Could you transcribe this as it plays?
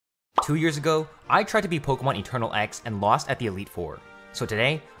2 years ago, I tried to beat Pokemon Eternal X and lost at the Elite Four. So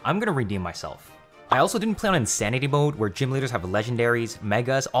today, I'm gonna redeem myself. I also didn't play on Insanity mode where gym leaders have legendaries,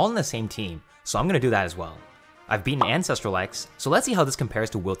 megas, all in the same team, so I'm gonna do that as well. I've beaten Ancestral X, so let's see how this compares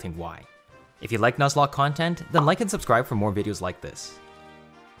to Wilting Y. If you like Nuzlocke content, then like and subscribe for more videos like this.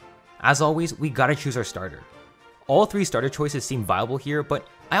 As always, we gotta choose our starter. All 3 starter choices seem viable here, but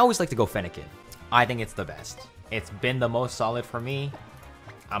I always like to go Fennekin. I think it's the best. It's been the most solid for me.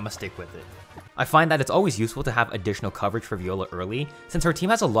 I'ma stick with it. I find that it's always useful to have additional coverage for Viola early, since her team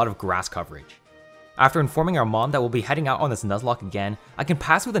has a lot of grass coverage. After informing our mom that we'll be heading out on this Nuzlocke again, I can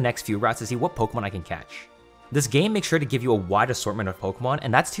pass through the next few routes to see what Pokemon I can catch. This game makes sure to give you a wide assortment of Pokemon,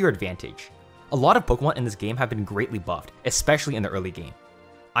 and that's to your advantage. A lot of Pokemon in this game have been greatly buffed, especially in the early game.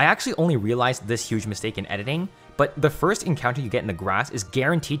 I actually only realized this huge mistake in editing, but the first encounter you get in the grass is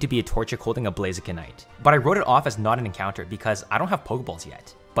guaranteed to be a Torchic holding a Blazikenite. But I wrote it off as not an encounter because I don't have Pokeballs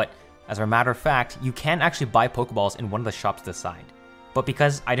yet. But as a matter of fact, you can actually buy Pokeballs in one of the shops to the side. But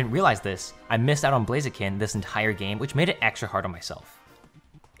because I didn't realize this, I missed out on Blaziken this entire game, which made it extra hard on myself.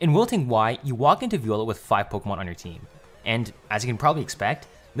 In Wilting Y, you walk into Viola with 5 Pokemon on your team. And as you can probably expect,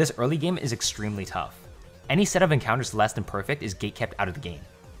 this early game is extremely tough. Any set of encounters less than perfect is gatekept out of the game.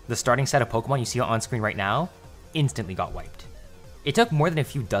 The starting set of Pokemon you see on screen right now instantly got wiped. It took more than a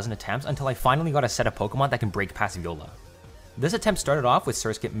few dozen attempts until I finally got a set of Pokemon that can break past Viola. This attempt started off with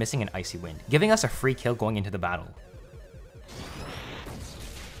Surskit missing an Icy Wind, giving us a free kill going into the battle.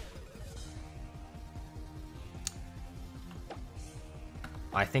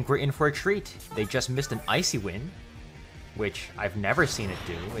 I think we're in for a treat. They just missed an Icy Wind, which I've never seen it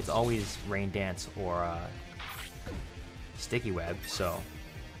do. It's always Rain Dance or Sticky Web, so...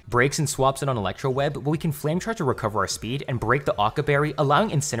 Breaks and swaps it on Electro Web, but we can Flame Charge to recover our speed and break the Occa Berry,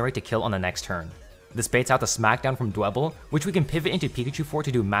 allowing Incinerate to kill on the next turn. This baits out the Smackdown from Dwebble, which we can pivot into Pikachu for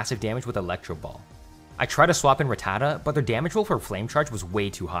to do massive damage with Electro Ball. I tried to swap in Rattata, but their damage roll for Flame Charge was way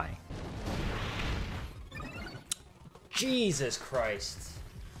too high. Jesus Christ.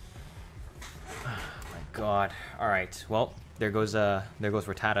 Oh my god. Alright, well, there goes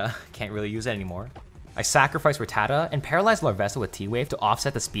Rattata. Can't really use it anymore. I sacrifice Rattata and paralyze Larvesta with T-Wave to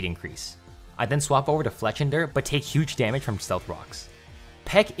offset the speed increase. I then swap over to Fletchinder, but take huge damage from Stealth Rocks.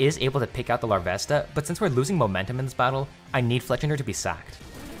 Peck is able to pick out the Larvesta, but since we're losing momentum in this battle, I need Fletchinder to be sacked.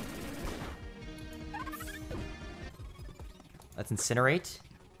 Let's Incinerate.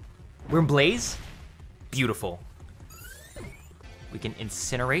 We're in Blaze. Beautiful. We can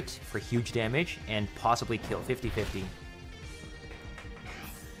Incinerate for huge damage and possibly kill 50-50.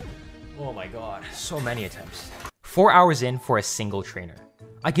 Oh my god, so many attempts. 4 hours in for a single trainer.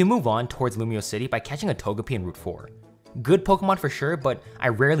 I can move on towards Lumio City by catching a Togepi in Route 4. Good Pokemon for sure, but I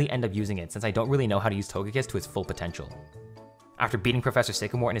rarely end up using it since I don't really know how to use Togekiss to its full potential. After beating Professor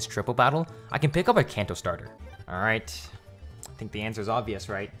Sycamore in his triple battle, I can pick up a Kanto starter. Alright, I think the answer is obvious,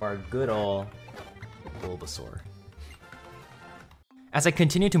 right? Our good ol' Bulbasaur. As I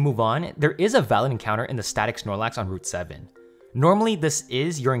continue to move on, there is a valid encounter in the Static Snorlax on Route 7. Normally, this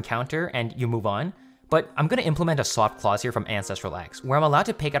is your encounter and you move on, but I'm going to implement a soft clause here from Ancestral X, where I'm allowed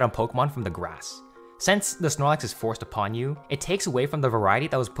to pick out a Pokemon from the grass. Since the Snorlax is forced upon you, it takes away from the variety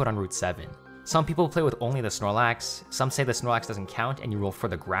that was put on Route 7. Some people play with only the Snorlax, some say the Snorlax doesn't count and you roll for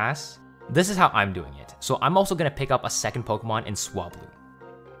the grass. This is how I'm doing it, so I'm also going to pick up a second Pokemon in Swablu.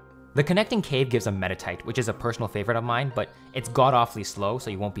 The Connecting Cave gives a Meditite, which is a personal favorite of mine, but it's god-awfully slow, so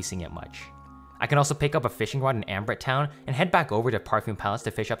you won't be seeing it much. I can also pick up a Fishing Rod in Ambret Town and head back over to Parfume Palace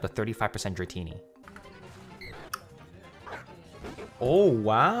to fish up the 35% Dratini. Oh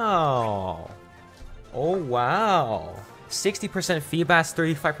wow! Oh wow! 60% Feebas,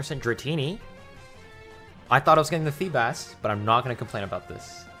 35% Dratini. I thought I was getting the Feebas, but I'm not going to complain about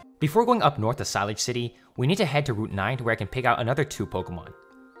this. Before going up north to Silage City, we need to head to Route 9 to where I can pick out another 2 Pokemon.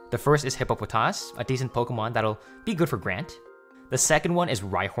 The first is Hippopotas, a decent Pokemon that'll be good for Grant. The second one is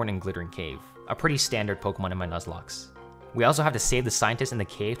Rhyhorn in Glittering Cave, a pretty standard Pokemon in my Nuzlocks. We also have to save the scientist in the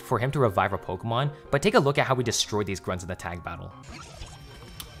cave for him to revive our Pokemon, but take a look at how we destroy these grunts in the tag battle.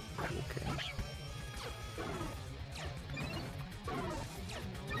 Okay.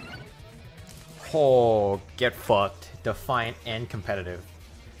 Oh, get fucked. Defiant and competitive.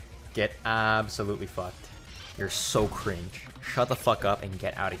 Get absolutely fucked. You're so cringe. Shut the fuck up and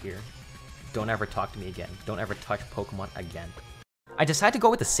get out of here. Don't ever talk to me again. Don't ever touch Pokemon again. I decided to go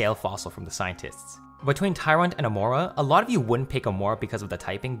with the Sail Fossil from the scientists. Between Tyrant and Amora, a lot of you wouldn't pick Amora because of the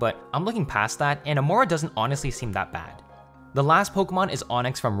typing, but I'm looking past that, and Amora doesn't honestly seem that bad. The last Pokemon is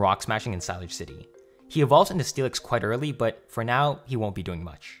Onix from Rock Smashing in Silage City. He evolves into Steelix quite early, but for now, he won't be doing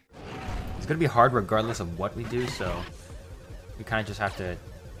much. It's gonna be hard regardless of what we do, so we kind of just have to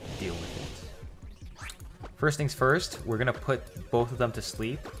deal with it. First things first, we're gonna put both of them to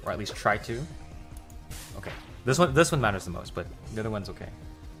sleep, or at least try to. Okay, this one matters the most, but the other one's okay.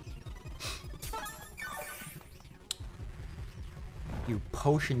 You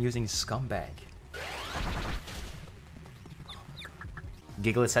potion-using scumbag.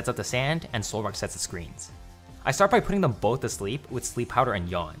 Gigglet sets up the sand, and Solrock sets the screens. I start by putting them both to sleep with Sleep Powder and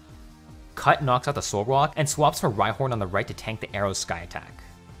Yawn. Cut knocks out the Solrock and swaps for Rhyhorn on the right to tank the arrow's sky attack.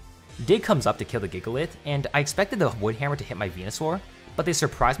 Dig comes up to kill the Gigglet, and I expected the Wood Hammer to hit my Venusaur, but they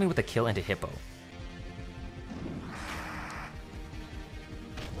surprised me with a kill into Hippo.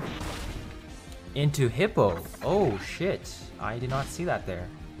 Into Hippo. Oh shit, I did not see that there.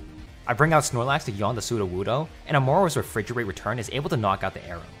 I bring out Snorlax to yawn the Sudowoodo, and Amora's Refrigerate return is able to knock out the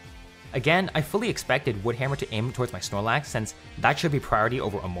arrow. Again, I fully expected Woodhammer to aim towards my Snorlax since that should be priority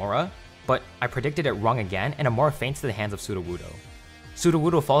over Amora, but I predicted it wrong again and Amora faints to the hands of Sudowoodo.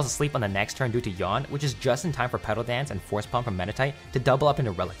 Sudowoodo falls asleep on the next turn due to yawn, which is just in time for Petal Dance and Force Pump from Meditite to double up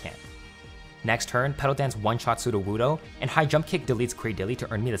into Relicanth. Next turn, Petal Dance one-shots Sudowoodo, and High Jump Kick deletes Cradily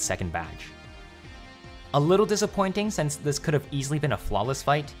to earn me the second badge. A little disappointing since this could have easily been a flawless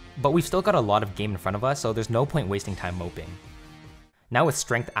fight, but we've still got a lot of game in front of us, so there's no point wasting time moping. Now with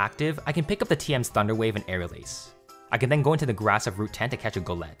Strength active, I can pick up the TM's Thunder Wave and Aerial Ace. I can then go into the grass of Route 10 to catch a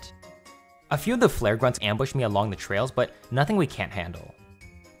Golett. A few of the Flare Grunts ambush me along the trails, but nothing we can't handle.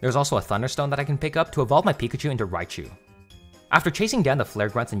 There's also a Thunderstone that I can pick up to evolve my Pikachu into Raichu. After chasing down the Flare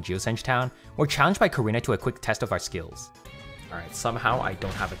Grunts in Geosenge Town, we're challenged by Karina to a quick test of our skills. Alright, somehow I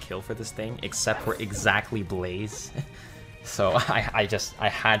don't have a kill for this thing, except for exactly Blaze. So I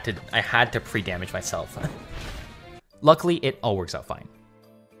had to pre-damage myself. Luckily, it all works out fine.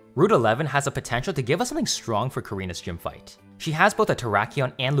 Route 11 has the potential to give us something strong for Karina's gym fight. She has both a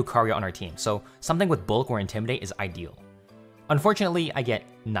Terrakion and Lucario on her team, so something with Bulk or Intimidate is ideal. Unfortunately, I get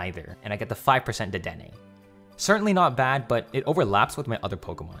neither, and I get the 5% Dedenne. Certainly not bad, but it overlaps with my other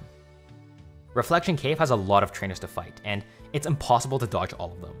Pokemon. Reflection Cave has a lot of trainers to fight, and it's impossible to dodge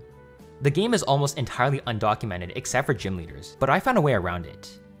all of them. The game is almost entirely undocumented except for gym leaders, but I found a way around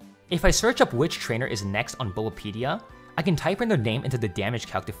it. If I search up which trainer is next on Bulbapedia, I can type in their name into the damage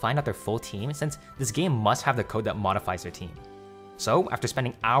calc to find out their full team since this game must have the code that modifies their team. So, after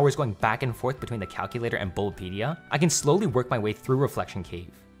spending hours going back and forth between the calculator and Bulbapedia, I can slowly work my way through Reflection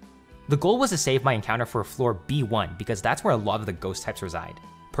Cave. The goal was to save my encounter for floor B1 because that's where a lot of the ghost types reside,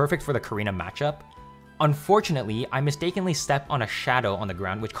 perfect for the Karina matchup. Unfortunately, I mistakenly step on a shadow on the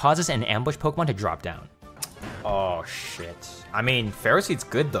ground which causes an ambush Pokemon to drop down. Oh shit. I mean, Ferroseed's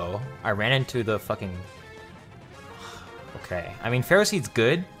good though. I ran into the fucking... Okay, I mean Ferroseed's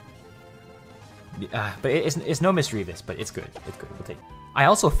good. But it's no mystery this, but it's good. It's good, we'll take it. I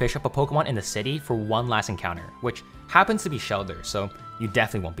also fish up a Pokemon in the city for one last encounter, which happens to be Shelder, so you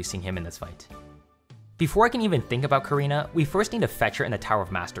definitely won't be seeing him in this fight. Before I can even think about Karina, we first need to fetch her in the Tower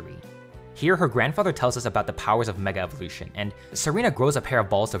of Mastery. Here, her grandfather tells us about the powers of Mega Evolution, and Serena grows a pair of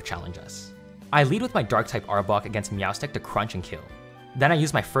balls to challenge us. I lead with my Dark-type Arbok against Meowstic to crunch and kill. Then I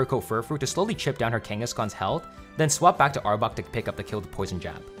use my Fur Coat Furfrou to slowly chip down her Kangaskhan's health, then swap back to Arbok to pick up the kill with Poison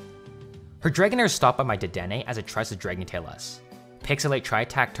Jab. Her Dragonair is stopped by my Dedenne as it tries to Dragon Tail us. Pixelate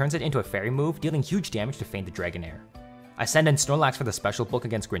Tri-Attack turns it into a fairy move, dealing huge damage to feint the Dragonair. I send in Snorlax for the special bulk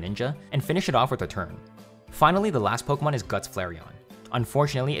against Greninja, and finish it off with a turn. Finally, the last Pokemon is Guts Flareon.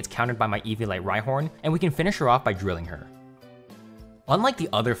 Unfortunately, it's countered by my Eviolite Rhyhorn, and we can finish her off by drilling her. Unlike the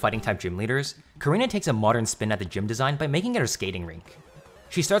other fighting-type gym leaders, Karina takes a modern spin at the gym design by making it her skating rink.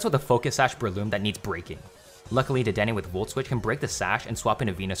 She starts with a Focus Sash Breloom that needs breaking. Luckily, Dedenne with Volt Switch can break the sash and swap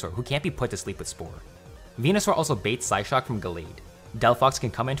into Venusaur, who can't be put to sleep with Spore. Venusaur also baits Psyshock from Gallade. Delphox can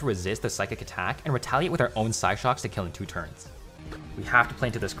come in to resist the psychic attack and retaliate with her own Psyshocks to kill in 2 turns. We have to play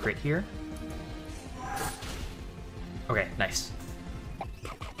into this crit here. Okay, nice.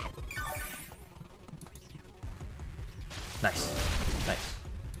 Nice. Nice.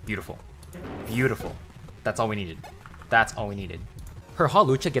 Beautiful. Beautiful. That's all we needed. That's all we needed. Her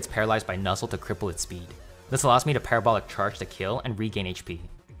Hawlucha gets paralyzed by Nuzzle to cripple its speed. This allows me to Parabolic Charge to kill and regain HP.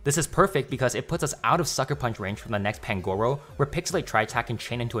 This is perfect because it puts us out of Sucker Punch range from the next Pangoro, where Pixelate Tri-Attack can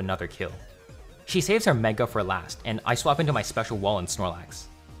chain into another kill. She saves her Mega for last, and I swap into my Special Wall and Snorlax.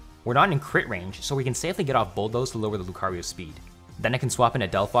 We're not in crit range, so we can safely get off Bulldoze to lower the Lucario's speed. Then I can swap into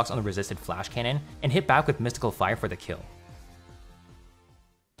Delphox on the resisted Flash Cannon, and hit back with Mystical Fire for the kill.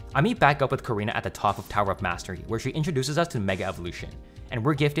 I meet back up with Karina at the top of Tower of Mastery, where she introduces us to Mega Evolution, and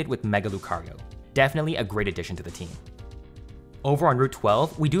we're gifted with Mega Lucario. Definitely a great addition to the team. Over on Route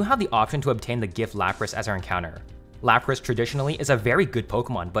 12, we do have the option to obtain the gift Lapras as our encounter. Lapras traditionally is a very good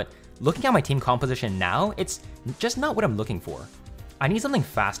Pokemon, but looking at my team composition now, it's just not what I'm looking for. I need something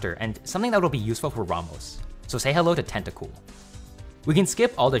faster and something that will be useful for Ramos, so say hello to Tentacool. We can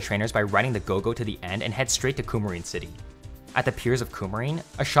skip all the trainers by riding the Go-Go to the end and head straight to Coumarine City. At the Piers of Coumarine,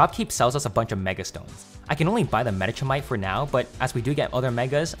 a shopkeep sells us a bunch of Mega Stones. I can only buy the Medichemite for now, but as we do get other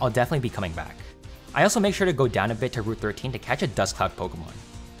Megas, I'll definitely be coming back. I also make sure to go down a bit to Route 13 to catch a Dustcloud Pokemon.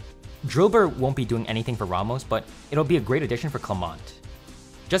 Drillbur won't be doing anything for Ramos, but it'll be a great addition for Clement.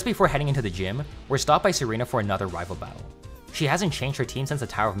 Just before heading into the gym, we're stopped by Serena for another rival battle. She hasn't changed her team since the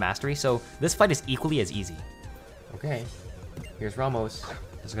Tower of Mastery, so this fight is equally as easy. Okay, here's Ramos.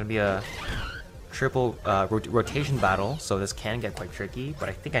 This is gonna be a triple rotation battle, so this can get quite tricky, but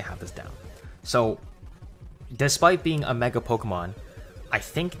I think I have this down. So, despite being a Mega Pokemon, I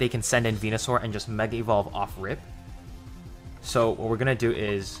think they can send in Venusaur and just Mega Evolve off rip. So what we're gonna do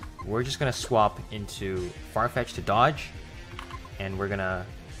is, we're just gonna swap into Farfetch to dodge, and we're gonna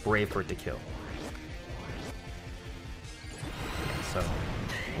Brave Bird to kill. So,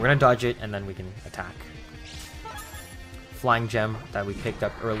 we're gonna dodge it, and then we can attack. Flying Gem that we picked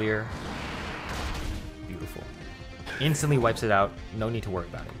up earlier. Beautiful. Instantly wipes it out, no need to worry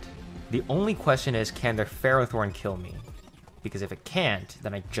about it. The only question is, can their Ferrothorn kill me? Because if it can't,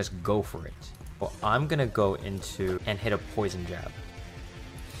 then I just go for it. Well, I'm gonna go into and hit a Poison Jab.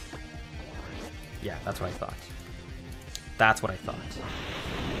 Yeah, that's what I thought. That's what I thought.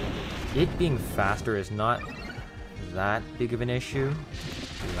 It being faster is not that big of an issue.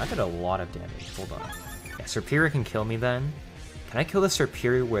 Dude, that did a lot of damage. Hold on. Yeah, Serperior can kill me then. Can I kill the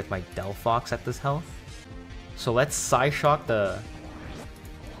Serperior with my Delphox at this health? So let's Psyshock the...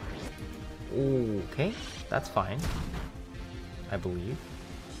 Okay, that's fine. I believe.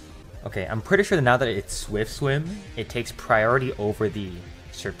 Okay, I'm pretty sure that now that it's Swift Swim, it takes priority over the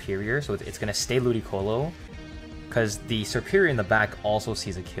Serperior, so it's gonna stay Ludicolo, because the Serperior in the back also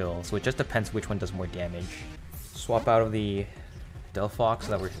sees a kill, so it just depends which one does more damage. Swap out of the Delphox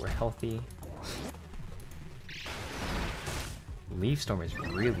so that we're healthy. Leaf Storm is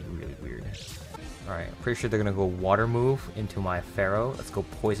really, really weird. Alright, I'm pretty sure they're gonna go Water Move into my Pharaoh. Let's go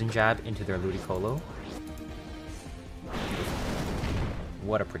Poison Jab into their Ludicolo.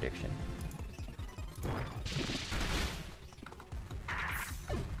 What a prediction.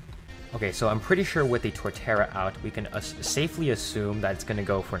 Okay, so I'm pretty sure with the Torterra out, we can safely assume that it's going to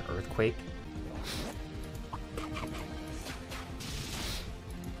go for an Earthquake.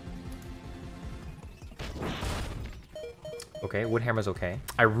 Okay, Woodhammer's okay.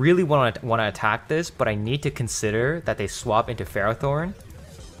 I really want to attack this, but I need to consider that they swap into Ferrothorn,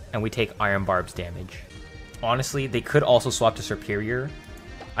 and we take Iron Barb's damage. Honestly, they could also swap to Serperior.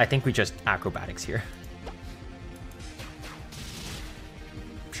 I think we just Acrobatics here.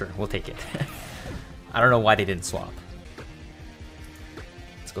 Sure, we'll take it. I don't know why they didn't swap.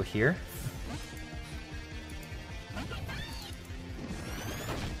 Let's go here.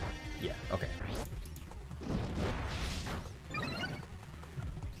 Yeah, okay.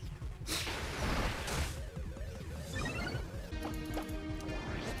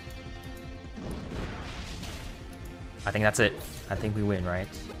 I think that's it. I think we win, right?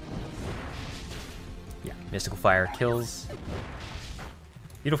 Yeah, Mystical Fire kills.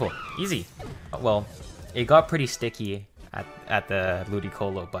 Beautiful. Easy. Well, it got pretty sticky at the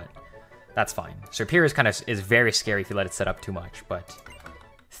Ludicolo, but that's fine. Serperior is very scary if you let it set up too much, but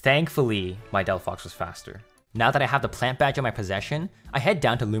thankfully, my Delphox was faster. Now that I have the plant badge in my possession, I head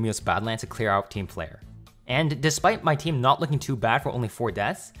down to Lumiose Badlands to clear out Team Flare. And despite my team not looking too bad for only 4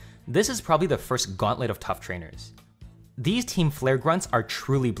 deaths, this is probably the first gauntlet of tough trainers. These Team Flare grunts are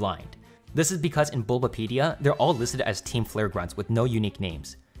truly blind. This is because in Bulbapedia, they're all listed as Team Flare grunts with no unique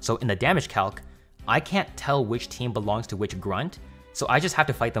names. So in the damage calc, I can't tell which team belongs to which grunt, so I just have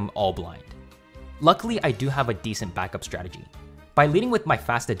to fight them all blind. Luckily, I do have a decent backup strategy. By leading with my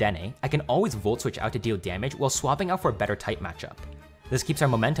fast Dedenne, I can always Volt Switch out to deal damage while swapping out for a better type matchup. This keeps our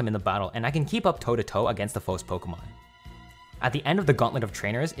momentum in the battle, and I can keep up toe-to-toe against the foe's Pokemon. At the end of the Gauntlet of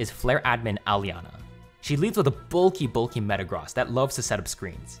Trainers is Flare admin Aliana. She leads with a bulky Metagross that loves to set up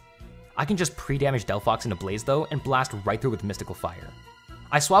screens. I can just pre-damage Delphox into Blaze though and blast right through with Mystical Fire.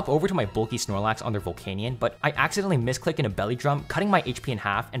 I swap over to my bulky Snorlax on their Volcanion, but I accidentally misclick in a Belly Drum, cutting my HP in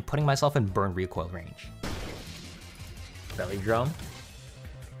half and putting myself in burn recoil range. Belly Drum.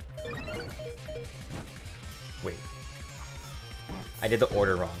 Wait. I did the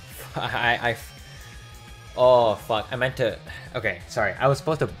order wrong. Oh fuck, I meant to... Okay, sorry, I was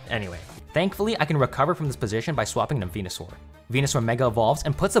supposed to... Anyway. Thankfully, I can recover from this position by swapping to Venusaur. Venusaur Mega Evolves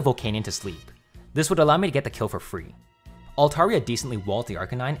and puts the Volcanion to sleep. This would allow me to get the kill for free. Altaria decently walls the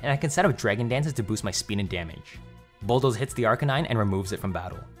Arcanine, and I can set up Dragon Dances to boost my speed and damage. Bulldoze hits the Arcanine and removes it from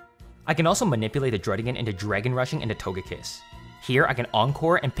battle. I can also manipulate the Druddigon into Dragon Rushing into Togekiss. Here, I can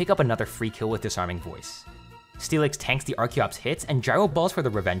Encore and pick up another free kill with Disarming Voice. Steelix tanks the Archeops hits and Gyro Balls for the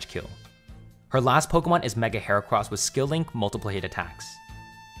revenge kill. Her last Pokemon is Mega Heracross with Skill Link multiple hit attacks.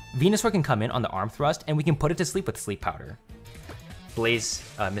 Venusaur can come in on the Arm Thrust and we can put it to sleep with Sleep Powder. Blaze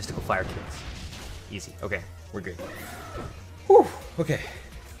Mystical Fire kills. Easy. Okay, we're good. Whew, okay.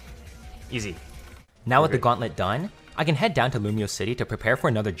 Easy. Now with the gauntlet done, I can head down to Lumio City to prepare for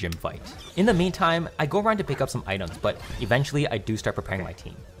another gym fight. In the meantime, I go around to pick up some items, but eventually I do start preparing my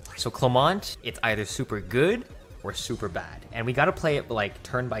team. So Clement, it's either super good or super bad. And we gotta play it like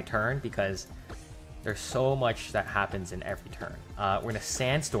turn by turn because there's so much that happens in every turn. We're in a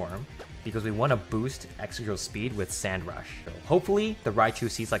Sandstorm because we want to boost Excadrill's speed with Sand Rush. So hopefully the Raichu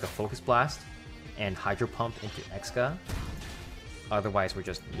sees like a Focus Blast and Hydro Pump into Exca. Otherwise we're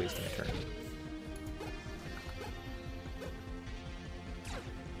just wasting a turn.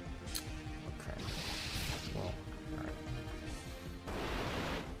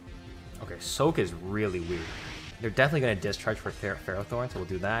 Okay, Soak is really weird. They're definitely going to discharge for Ferrothorn, so we'll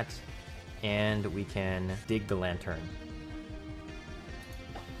do that. And we can dig the Lantern.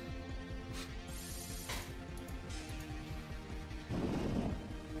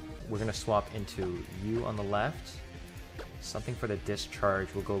 We're going to swap into you on the left. Something for the discharge.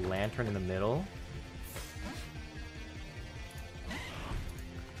 We'll go Lantern in the middle.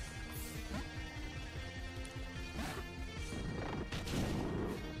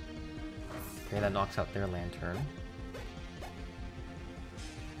 Okay, that knocks out their Lantern.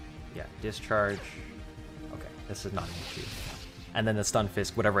 Yeah, discharge. Okay, this is not an issue. And then the Stun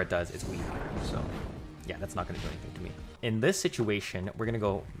Fist, whatever it does, it's weak. So, yeah, that's not going to do anything to me. In this situation, we're going to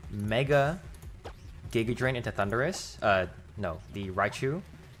go Mega Giga Drain into Thundurus. No, the Raichu.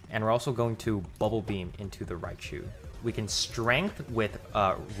 And we're also going to Bubble Beam into the Raichu. We can Strength with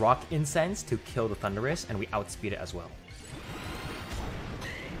Rock Incense to kill the Thundurus, and we outspeed it as well.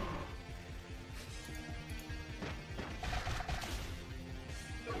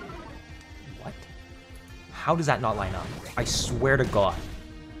 How does that not line up? I swear to God.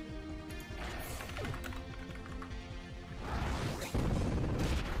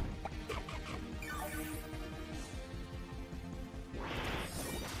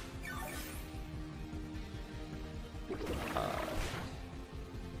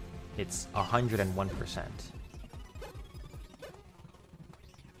 It's 101%.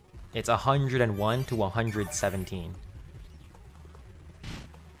 It's 101 to 117.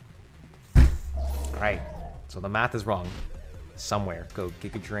 Alright. So the math is wrong. Somewhere. Go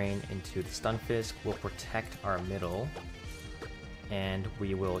Giga Drain into the Stun Fist. We'll protect our middle. And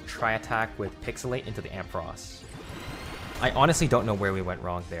we will try attack with Pixelate into the Ampharos. I honestly don't know where we went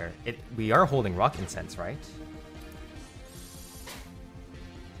wrong there. We are holding Rock Incense, right?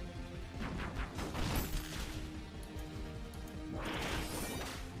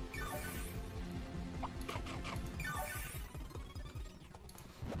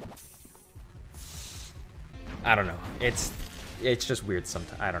 I don't know. It's just weird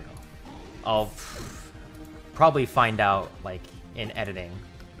sometimes. I don't know. I'll probably find out like in editing,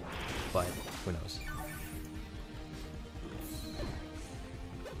 but who knows.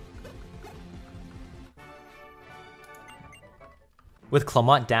 With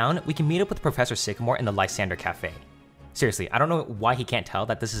Clement down, we can meet up with Professor Sycamore in the Lysander Cafe. Seriously, I don't know why he can't tell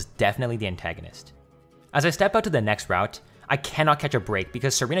that this is definitely the antagonist. As I step out to the next route, I cannot catch a break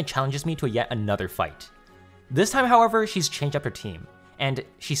because Serena challenges me to yet another fight. This time, however, she's changed up her team, and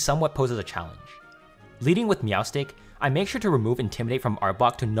she somewhat poses a challenge. Leading with Meowstic, I make sure to remove Intimidate from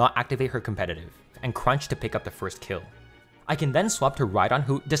Arbok to not activate her competitive, and Crunch to pick up the first kill. I can then swap to Rhydon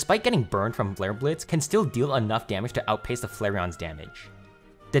who, despite getting burned from Flare Blitz, can still deal enough damage to outpace the Flareon's damage.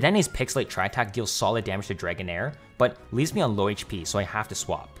 Dedenne's Pixelate Tri-Attack deals solid damage to Dragonair, but leaves me on low HP, so I have to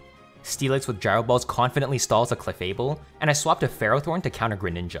swap. Steelix with Gyro Balls confidently stalls a Clefable, and I swap to Ferrothorn to counter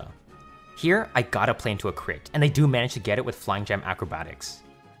Greninja. Here, I gotta play into a crit, and they do manage to get it with Flying Gem Acrobatics.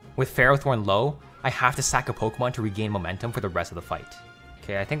 With Ferrothorn low, I have to sack a Pokemon to regain momentum for the rest of the fight.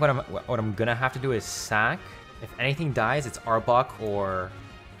 Okay, I think what I'm gonna have to do is sack. If anything dies, it's Arbok or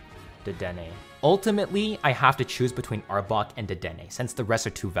Dedenne. Ultimately, I have to choose between Arbok and Dedenne, since the rest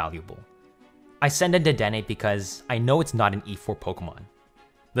are too valuable. I send in Dedenne because I know it's not an E4 Pokemon.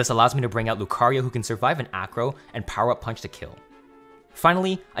 This allows me to bring out Lucario who can survive an Acro and Power Up Punch to kill.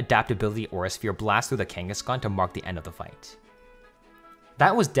 Finally, Adaptability Aura Sphere blasts through the Kangaskhan to mark the end of the fight.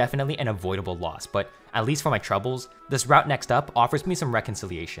 That was definitely an avoidable loss, but at least for my troubles, this route next up offers me some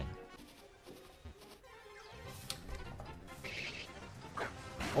reconciliation.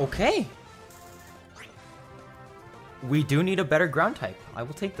 Okay. We do need a better ground type. I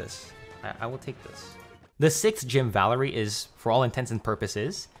will take this. I will take this. The 6th gym, Valerie, is, for all intents and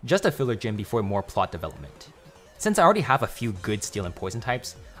purposes, just a filler gym before more plot development. Since I already have a few good steel and poison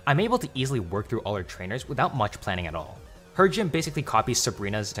types, I'm able to easily work through all her trainers without much planning at all. Her gym basically copies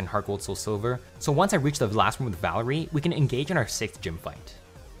Sabrina's in Heart Gold Soul Silver, so once I reach the last room with Valerie, we can engage in our 6th gym fight.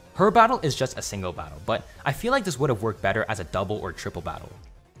 Her battle is just a single battle, but I feel like this would have worked better as a double or triple battle.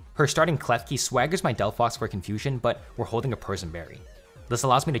 Her starting Klefki swaggers my Delphox for confusion, but we're holding a Person Berry. This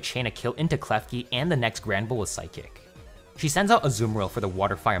allows me to chain a kill into Klefki and the next Grand Bull with Psychic. She sends out Azumarill for the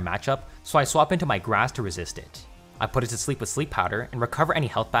Water-Fire matchup, so I swap into my Grass to resist it. I put it to sleep with Sleep Powder and recover any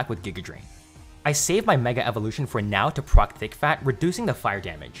health back with Giga Drain. I save my Mega Evolution for now to proc Thick Fat, reducing the fire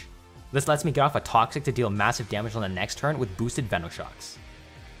damage. This lets me get off a Toxic to deal massive damage on the next turn with boosted Venoshocks.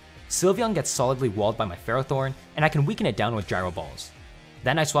 Sylveon gets solidly walled by my Ferrothorn, and I can weaken it down with Gyro Balls.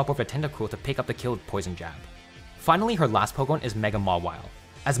 Then I swap over to Tentacruel to pick up the kill with Poison Jab. Finally, her last Pokemon is Mega Mawile.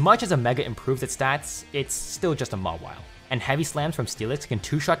 As much as a Mega improves its stats, it's still just a Mawile, and Heavy Slams from Steelix can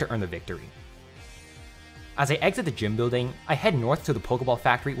 2-shot to earn the victory. As I exit the gym building, I head north to the Pokeball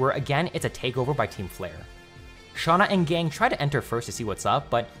factory where again it's a takeover by Team Flare. Shauna and gang try to enter first to see what's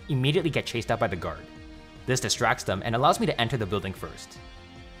up, but immediately get chased out by the guard. This distracts them and allows me to enter the building first.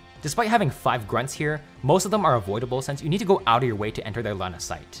 Despite having 5 grunts here, most of them are avoidable since you need to go out of your way to enter their line of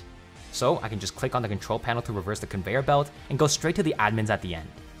sight. So I can just click on the control panel to reverse the conveyor belt and go straight to the admins at the end.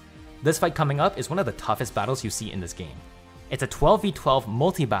 This fight coming up is one of the toughest battles you see in this game. It's a 12v12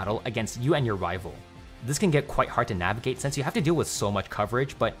 multi-battle against you and your rival. This can get quite hard to navigate since you have to deal with so much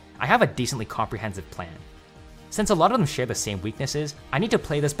coverage, but I have a decently comprehensive plan. Since a lot of them share the same weaknesses, I need to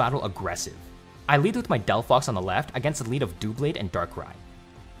play this battle aggressive. I lead with my Delphox on the left against the lead of Doublade and Darkrai.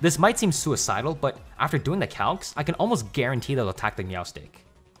 This might seem suicidal, but after doing the calcs, I can almost guarantee they'll attack the Meowstic.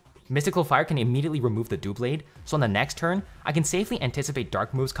 Mystical Fire can immediately remove the Doublade, so on the next turn, I can safely anticipate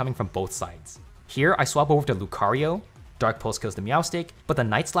dark moves coming from both sides. Here, I swap over to Lucario, Dark Pulse kills the Meowstic, but the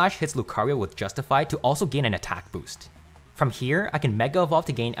Night Slash hits Lucario with Justify to also gain an attack boost. From here, I can Mega Evolve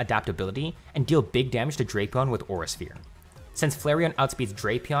to gain Adaptability and deal big damage to Drapion with Aura Sphere. Since Flareon outspeeds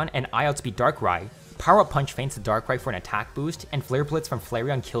Drapion and I outspeed Darkrai, Power Up Punch feints the Darkrai for an attack boost, and Flare Blitz from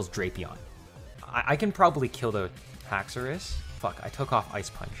Flareon kills Drapion. I can probably kill the Haxorus. Fuck, I took off Ice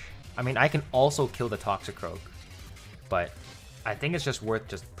Punch. I mean, I can also kill the Toxicroak, but I think it's just worth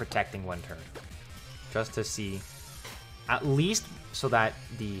just protecting one turn. Just to see, at least so that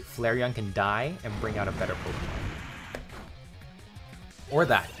the Flareon can die and bring out a better Pokemon. Or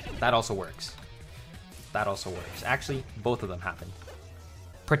that also works. That also works. Actually, both of them happen.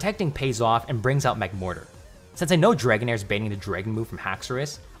 Protecting pays off and brings out Magmortar. Since I know Dragonair is baiting the Dragon move from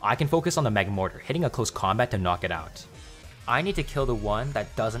Haxorus, I can focus on the Magmortar, hitting a close combat to knock it out. I need to kill the one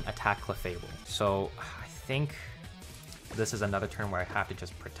that doesn't attack Clefable, so I think this is another turn where I have to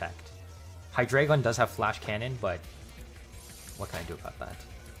just protect. Hydreigon does have Flash Cannon, but what can I do about that?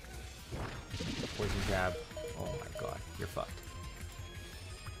 Poison Jab. Oh my god, you're fucked.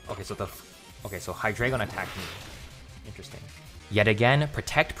 Okay, so Hydreigon attacked me. Interesting. Yet again,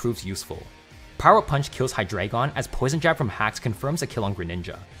 Protect proves useful. Power Up Punch kills Hydreigon as Poison Jab from Hax confirms a kill on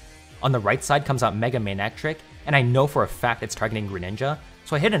Greninja. On the right side comes out Mega Manectric, and I know for a fact it's targeting Greninja,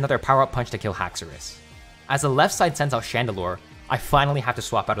 so I hit another Power Up Punch to kill Haxorus. As the left side sends out Chandelure, I finally have to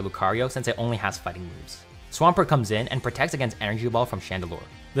swap out a Lucario since it only has fighting moves. Swampert comes in and protects against Energy Ball from Chandelure.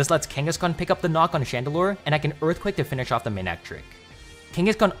 This lets Kangaskhan pick up the knock on Chandelure, and I can Earthquake to finish off the Manectric.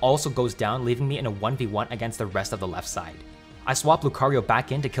 Kangaskhan also goes down, leaving me in a 1v1 against the rest of the left side. I swap Lucario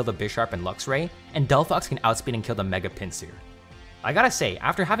back in to kill the Bisharp and Luxray, and Delphox can outspeed and kill the Mega Pinsir. I gotta say,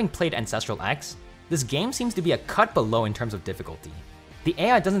 after having played Ancestral X, this game seems to be a cut below in terms of difficulty. The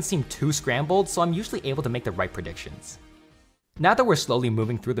AI doesn't seem too scrambled, so I'm usually able to make the right predictions. Now that we're slowly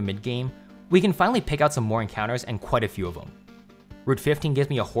moving through the mid-game, we can finally pick out some more encounters and quite a few of them. Route 15 gives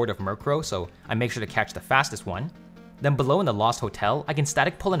me a horde of Murkrow, so I make sure to catch the fastest one. Then below in the Lost Hotel, I can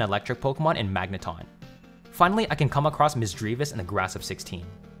static pull an electric Pokemon in Magneton. Finally, I can come across Misdreavus in the Grass of 16.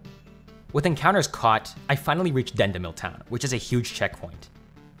 With encounters caught, I finally reach Dendemil Town, which is a huge checkpoint.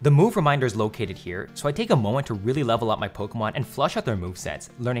 The move reminder is located here, so I take a moment to really level up my Pokemon and flush out their movesets,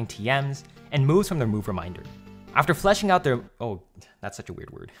 learning TMs and moves from their move reminder. After fleshing out their— oh, that's such a weird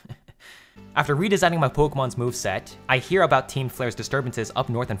word. After redesigning my Pokemon's moveset, I hear about Team Flare's disturbances up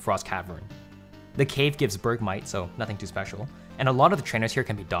north in Frost Cavern. The cave gives Bergmite, so nothing too special, and a lot of the trainers here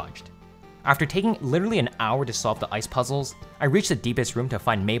can be dodged. After taking literally an hour to solve the ice puzzles, I reach the deepest room to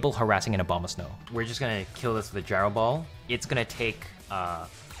find Mabel harassing an Abomasnow. We're just gonna kill this with a Gyro Ball. It's gonna take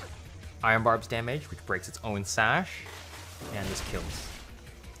Iron Barb's damage, which breaks its own sash, and this kills.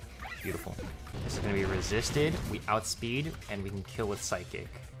 Beautiful. This is gonna be resisted, we outspeed, and we can kill with Psychic.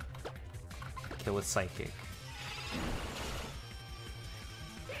 kill with Psychic.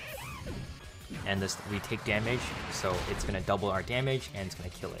 And this, we take damage, so it's gonna double our damage and it's gonna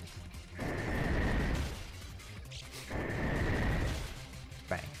kill it.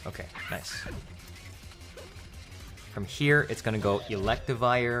 Bang, okay, nice. From here, it's gonna go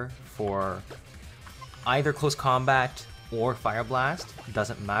Electivire for either close combat or Fire Blast.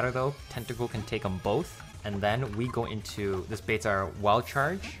 Doesn't matter though, Tentacle can take them both. And then we go into, this baits our Wild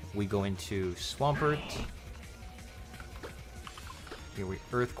Charge. We go into Swampert. Here we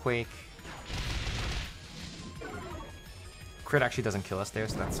Earthquake. Crit actually doesn't kill us there,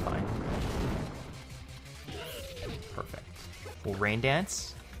 so that's fine. Perfect. We'll Rain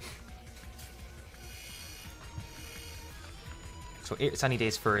Dance. So Sunny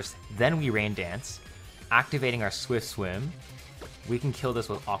Days first, then we Rain Dance, activating our Swift Swim. We can kill this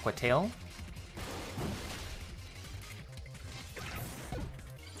with Aqua Tail.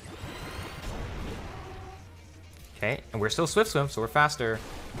 Okay, and we're still Swift Swim, so we're faster.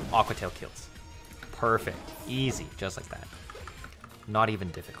 Aqua Tail kills. Perfect. Easy, just like that. Not even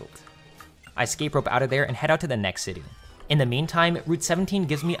difficult. I escape rope out of there and head out to the next city. In the meantime, Route 17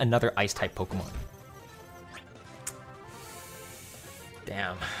 gives me another Ice-type Pokemon.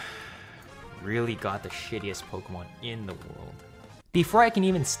 Damn. Really got the shittiest Pokemon in the world. Before I can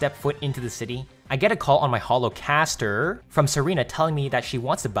even step foot into the city, I get a call on my Holo Caster from Serena telling me that she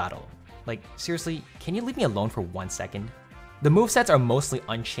wants to battle. Like, seriously, can you leave me alone for 1 second? The movesets are mostly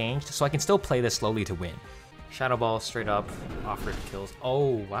unchanged, so I can still play this slowly to win. Shadow Ball straight up, offered kills.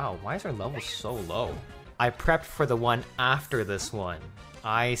 Oh wow, why is our level so low? I prepped for the one after this one.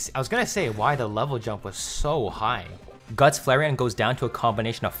 I was gonna say why the level jump was so high. Guts Flareon goes down to a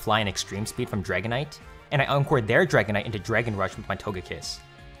combination of Fly and Extreme Speed from Dragonite, and I Encore their Dragonite into Dragon Rush with my Togekiss.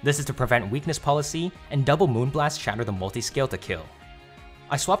 This is to prevent Weakness Policy, and double Moonblast shatter the multi-scale to kill.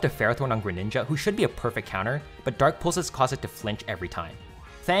 I swapped a Ferrothorn on Greninja, who should be a perfect counter, but Dark Pulses cause it to flinch every time.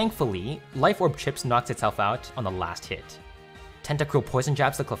 Thankfully, Life Orb Chips knocks itself out on the last hit. Tentacruel Poison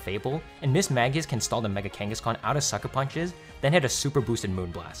Jabs the Clefable, and Miss Magius can stall the Mega Kangaskhan out of Sucker Punches, then hit a super boosted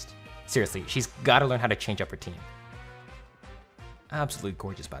Moonblast. Seriously, she's gotta learn how to change up her team. Absolutely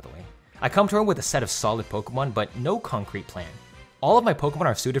gorgeous, by the way. I come to her with a set of solid Pokemon, but no concrete plan. All of my Pokemon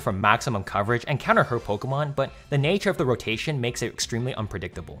are suited for maximum coverage and counter her Pokemon, but the nature of the rotation makes it extremely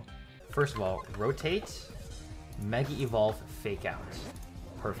unpredictable. First of all, rotate, Mega Evolve, Fake Out.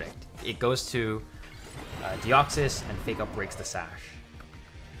 Perfect. It goes to Deoxys, and Fake Out breaks the Sash.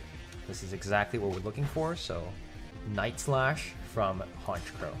 This is exactly what we're looking for, so Night Slash from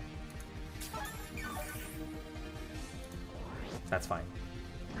Honchkrow. That's fine.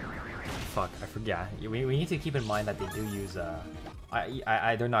 Fuck, I forget. We need to keep in mind that they do use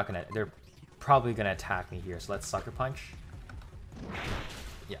they're probably gonna attack me here, so let's Sucker Punch.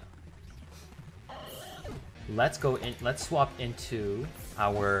 Yeah. Let's go in, let's swap into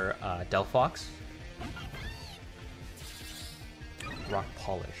our Delphox. Rock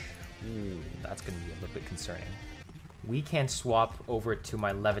Polish. Ooh, that's gonna be a little bit concerning. We can swap over to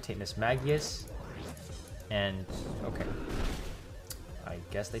my Levitate Miss Magius. And, okay. I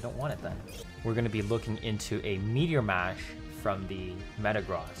guess they don't want it then. We're gonna be looking into a Meteor Mash from the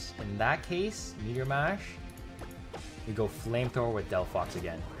Metagross. In that case, Meteor Mash, we go Flamethrower with Delphox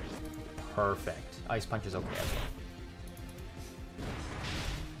again. Perfect. Ice Punch is okay as well.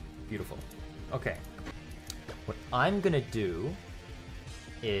 Beautiful. Okay. What I'm gonna do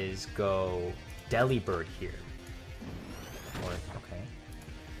is go Delibird here. Or, okay.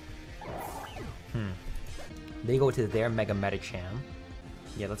 They go to their Mega Medicham.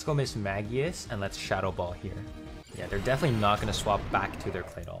 Yeah, let's go Miss Magius and let's Shadow Ball here. Yeah, they're definitely not gonna swap back to their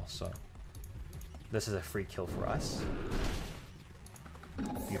Claydol, so this is a free kill for us.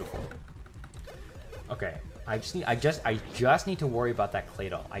 Beautiful. Okay, I just need to worry about that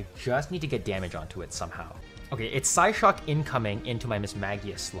Claydol. I just need to get damage onto it somehow. Okay, it's Psyshock incoming into my Miss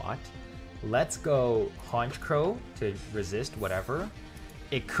Magius slot. Let's go Honchkrow to resist whatever.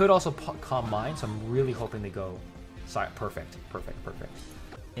 It could also Calm Mind, so I'm really hoping they go. Sorry, perfect.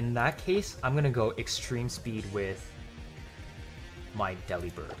 In that case, I'm gonna go Extreme Speed with my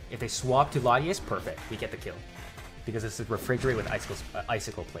Delibird. If they swap to Latias, perfect. We get the kill. Because this is Refrigerate with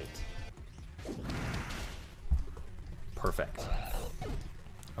Icicle Plate. Perfect.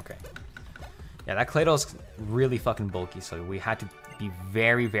 Okay. Yeah, that Claydol's really fucking bulky, so we had to be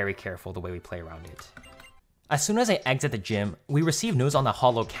very, very careful the way we play around it. As soon as I exit the gym, we receive news on the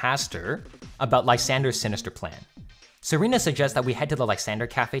Holo Caster about Lysander's sinister plan. Serena suggests that we head to the Lysander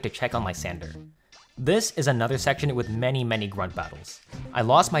Cafe to check on Lysander. This is another section with many grunt battles. I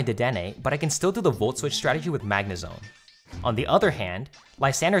lost my Dedenne, but I can still do the Volt Switch strategy with Magnezone. On the other hand,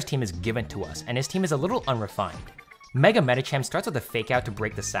 Lysander's team is given to us, and his team is a little unrefined. Mega Medicham starts with a Fake Out to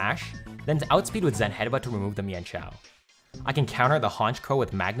break the Sash, then outspeed with Zen Headbutt to remove the Mienshao. I can counter the Haunch Crow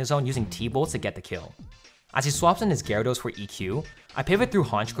with Magnezone using T-Bolts to get the kill. As he swaps in his Gyarados for EQ, I pivot through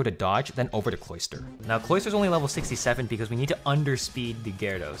Haunch Crow to dodge, then over to Cloyster. Now Cloyster's only level 67 because we need to underspeed the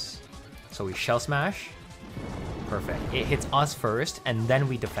Gyarados. So we Shell Smash. Perfect. It hits us first, and then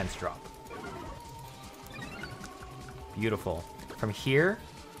we Defense Drop. Beautiful. From here,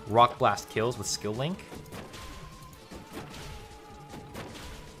 Rock Blast kills with Skill Link.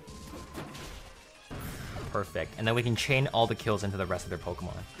 Perfect. And then we can chain all the kills into the rest of their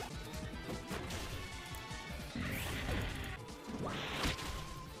Pokemon.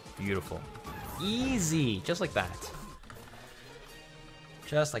 Beautiful. Easy. Just like that.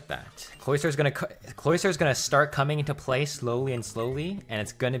 Just like that. Cloyster's gonna start coming into play slowly and slowly, and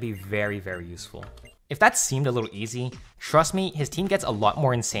it's gonna be very, very useful. If that seemed a little easy, trust me, his team gets a lot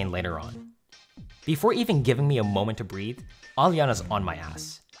more insane later on. Before even giving me a moment to breathe, Aliana's on my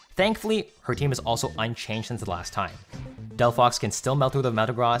ass. Thankfully, her team is also unchanged since the last time. Delphox can still melt through the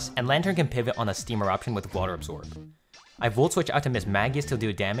Metagross, and Lantern can pivot on the Steam Eruption with Water Absorb. I Volt Switch out to Miss Magius to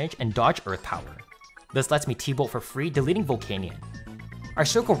do damage and dodge Earth Power. This lets me T-Bolt for free, deleting Volcanion. I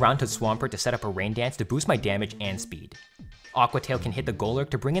circle round to Swampert to set up a Rain Dance to boost my damage and speed. Aqua Tail can hit the Golurk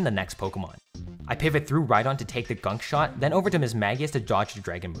to bring in the next Pokemon. I pivot through Rhydon to take the Gunk Shot, then over to Miss Magius to dodge the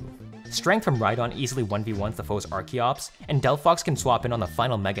Dragon move. Strength from Rhydon easily 1v1s the foe's Archeops, and Delphox can swap in on the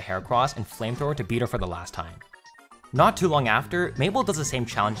final Mega Heracross and Flamethrower to beat her for the last time. Not too long after, Mabel does the same,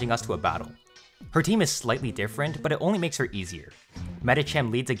 challenging us to a battle. Her team is slightly different, but it only makes her easier.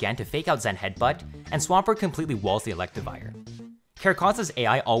 Medicham leads again to Fake Out Zen Headbutt, and Swampert completely walls the Electivire. Caracos's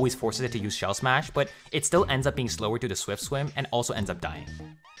AI always forces it to use Shell Smash, but it still ends up being slower due to Swift Swim and also ends up dying.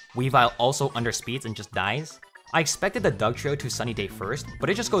 Weavile also underspeeds and just dies. I expected the Dugtrio to Sunny Day first, but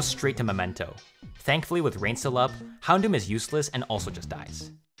it just goes straight to Memento. Thankfully, with Rain still up, Houndoom is useless and also just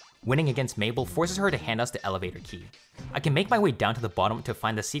dies. Winning against Mabel forces her to hand us the elevator key. I can make my way down to the bottom to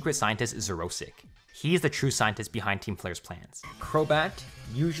find the secret scientist Xerosic. He is the true scientist behind Team Flare's plans. Crobat,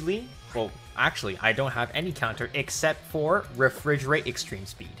 usually, well, actually, I don't have any counter except for Refrigerate Extreme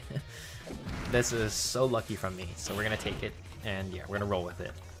Speed. This is so lucky from me, so we're gonna take it, and yeah, we're gonna roll with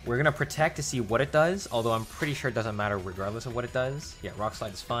it. We're gonna Protect to see what it does, although I'm pretty sure it doesn't matter regardless of what it does. Yeah, Rock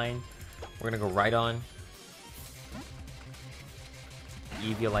Slide is fine. We're gonna go Rhydon.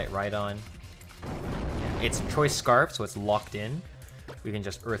 Eviolite Rhydon. Yeah, it's Choice Scarf, so it's locked in. We can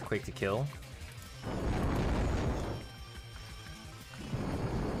just Earthquake to kill.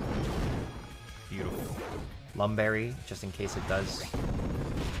 Beautiful. Lumberry, just in case it does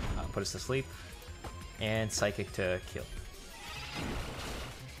put us to sleep. And Psychic to kill.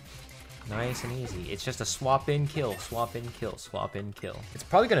 Nice and easy. It's just a swap in, kill, swap in, kill, swap in, kill. It's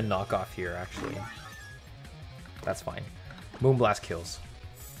probably gonna knock off here, actually. That's fine. Moonblast kills.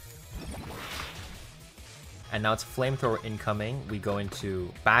 And now it's Flamethrower incoming. We go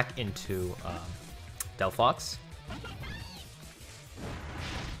back into Delphox.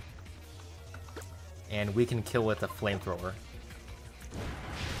 And we can kill with a Flamethrower.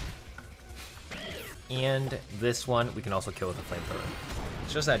 And this one, we can also kill with a Flamethrower.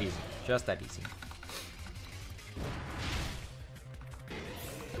 It's just that easy. Just that easy.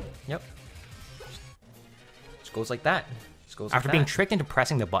 Yep. Just goes like that. After being tricked into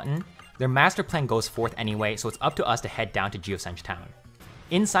pressing the button, their master plan goes forth anyway, so it's up to us to head down to Geosenge Town.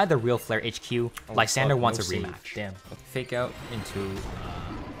 Inside the Real Flare HQ, Lysander wants a rematch. Damn. Fake out into...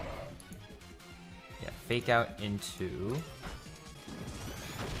 yeah, Fake out into...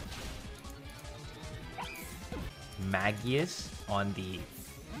 Magius on the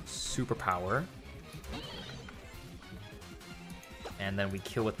Superpower. And then we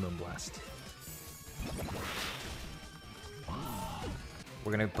kill with Moonblast.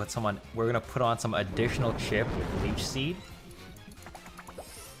 We're gonna put on some additional chip with Leech Seed.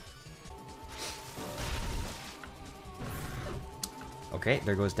 Okay,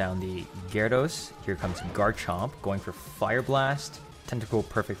 there goes down the Gyarados. Here comes Garchomp, going for Fire Blast. Tentacle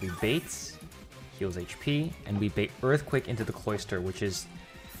perfectly baits, heals HP, and we bait Earthquake into the Cloyster, which is...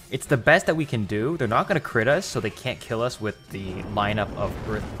 it's the best that we can do. They're not gonna crit us, so they can't kill us with the lineup of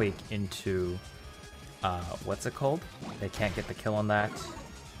Earthquake into... what's it called? They can't get the kill on that.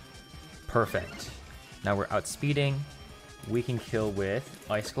 Perfect. Now we're outspeeding. We can kill with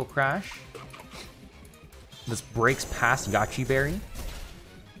Icicle Crash. This breaks past Yachi Berry.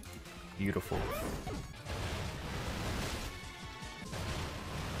 Beautiful.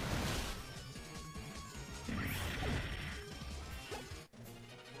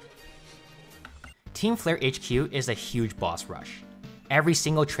 Team Flare HQ is a huge boss rush. Every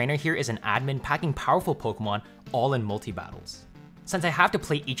single trainer here is an admin packing powerful Pokemon all in multi-battles. Since I have to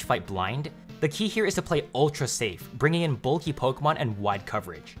play each fight blind, the key here is to play ultra safe, bringing in bulky Pokemon and wide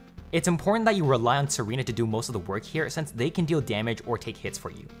coverage. It's important that you rely on Serena to do most of the work here since they can deal damage or take hits for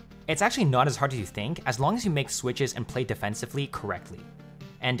you. It's actually not as hard as you think as long as you make switches and play defensively correctly.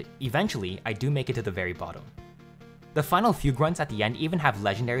 And eventually, I do make it to the very bottom. The final few grunts at the end even have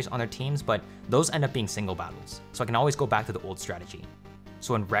legendaries on their teams, but those end up being single battles, so I can always go back to the old strategy.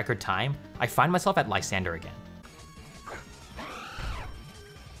 So in record time, I find myself at Lysander again.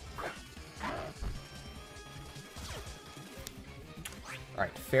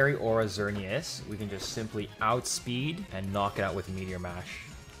 Alright, Fairy Aura Xerneas, we can just simply outspeed and knock it out with Meteor Mash.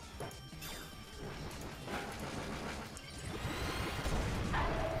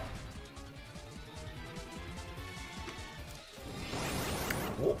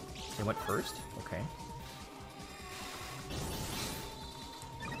 Whoa, they went first? Okay.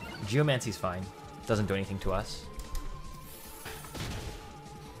 Geomancy's fine. Doesn't do anything to us.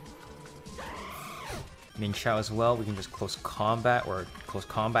 Minchao as well, we can just close combat or close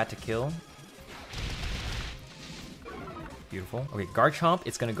combat to kill. Beautiful. Okay, Garchomp,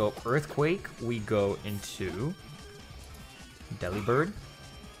 it's gonna go Earthquake. We go into Delibird.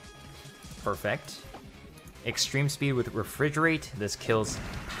 Perfect. Extreme Speed with Refrigerate. This kills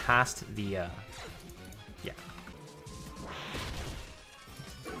past the, yeah.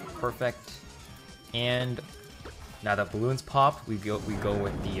 Perfect. And now that balloons pop, we go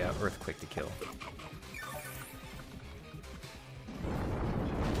with the Earthquake to kill.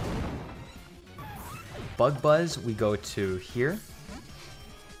 Bug Buzz, we go to here.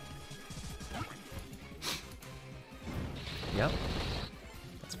 Yep.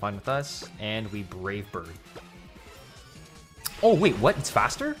 That's fine with us. And we Brave Bird. Oh, wait, what? It's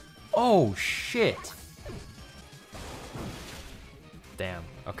faster? Oh, shit. Damn.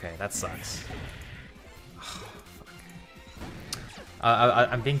 Okay, that sucks.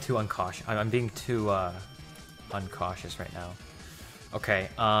 I'm being too uncautious. I'm being too uncautious right now. Okay,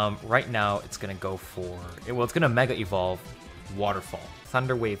 right now it's gonna go for... Well, it's gonna Mega Evolve Waterfall.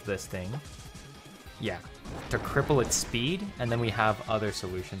 Thunder Wave this thing. Yeah, to cripple its speed, and then we have other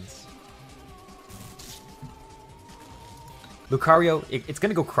solutions. Lucario, it's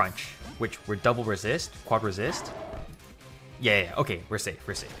gonna go Crunch, which we're double resist, quad resist. Yeah, okay, we're safe,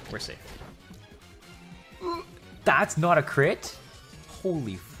 we're safe, we're safe. That's not a crit?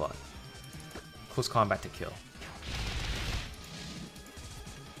 Holy fuck. Close combat to kill.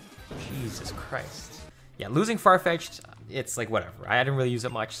 Jesus Christ. Yeah, losing Farfetch'd, it's like whatever. I didn't really use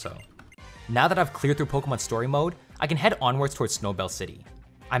it much, so. Now that I've cleared through Pokemon Story Mode, I can head onwards towards Snowbell City.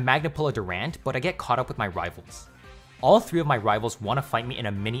 I Magna-Pull a Durant, but I get caught up with my rivals. All three of my rivals want to fight me in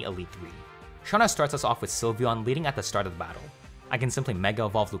a mini Elite 3. Shauna starts us off with Sylveon leading at the start of the battle. I can simply Mega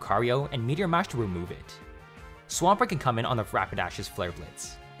Evolve Lucario and Meteor Mash to remove it. Swampert can come in on the Rapidash's Flare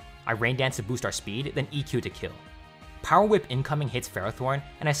Blitz. I Rain Dance to boost our speed, then EQ to kill. Power Whip incoming hits Ferrothorn,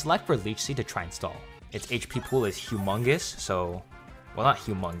 and I select for Leech Seed to try and stall. Its HP pool is humongous, so... Well, not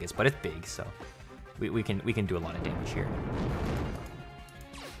humongous, but it's big, so... We can do a lot of damage here.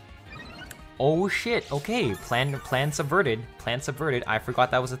 Oh shit, okay, plan subverted. Plan subverted, I forgot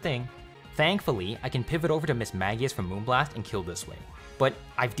that was a thing. Thankfully, I can pivot over to Miss Magius from Moonblast and kill this way. But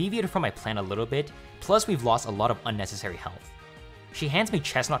I've deviated from my plan a little bit, plus we've lost a lot of unnecessary health. She hands me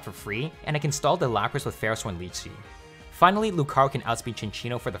Chestnut for free, and I can stall the Lapras with Ferrothorn Leech Seed. Finally, Lucario can outspeed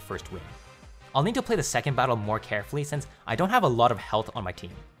Cinccino for the first win. I'll need to play the second battle more carefully since I don't have a lot of health on my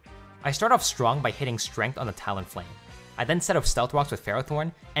team. I start off strong by hitting Strength on the Talonflame. I then set up Stealth Rocks with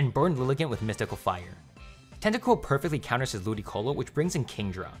Ferrothorn and burn Lilligant with Mystical Fire. Tentacruel perfectly counters his Ludicolo, which brings in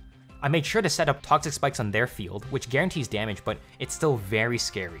Kingdra. I made sure to set up Toxic Spikes on their field, which guarantees damage, but it's still very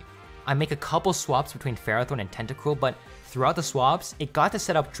scary. I make a couple swaps between Ferrothorn and Tentacruel, but throughout the swaps, it got to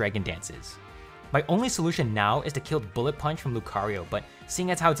set up Dragon Dances. My only solution now is to kill Bullet Punch from Lucario, but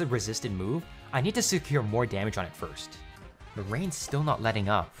seeing as how it's a resisted move, I need to secure more damage on it first. The rain's still not letting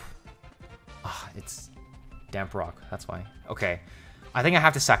up. Ah, it's Damp Rock, that's why. Okay, I think I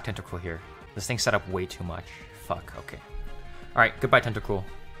have to sack Tentacruel here. This thing's set up way too much. Fuck, okay. Alright, goodbye Tentacruel.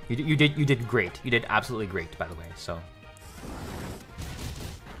 You did great. You did absolutely great, by the way, so.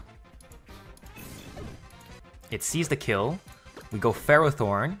 It sees the kill. We go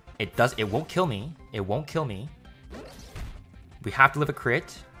Ferrothorn. It won't kill me. It won't kill me. We have to live a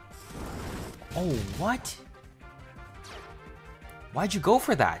crit. Oh, what? Why'd you go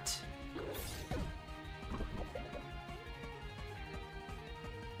for that?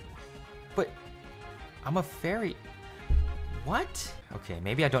 But I'm a fairy. What? Okay,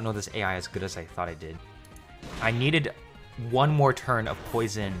 maybe I don't know this AI as good as I thought I did. I needed one more turn of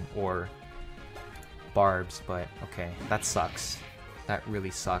poison or barbs, but okay, that sucks. That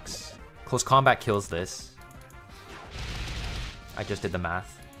really sucks. Close combat kills this. I just did the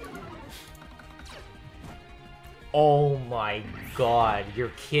math. Oh my god,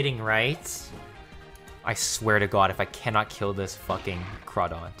 you're kidding, right? I swear to god, if I cannot kill this fucking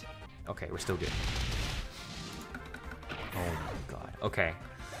Crawdont. Okay, we're still good. Oh my god. Okay.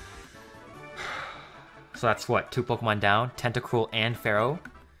 So that's what? 2 Pokemon down? Tentacruel and Pharaoh?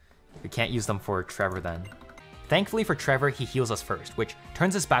 We can't use them for Trevor then. Thankfully for Trevor, he heals us first, which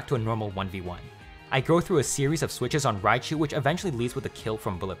turns us back to a normal 1v1. I go through a series of switches on Raichu, which eventually leads with a kill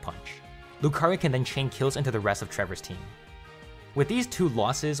from Bullet Punch. Lucario can then chain kills into the rest of Trevor's team. With these 2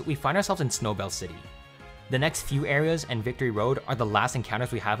 losses, we find ourselves in Snowbell City. The next few areas and Victory Road are the last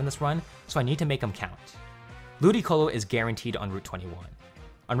encounters we have in this run, so I need to make them count. Ludicolo is guaranteed on Route 21.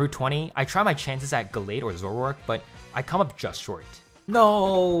 On Route 20, I try my chances at Gallade or Zoroark, but I come up just short.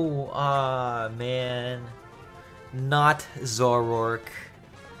 No! Man. Not Zoroark.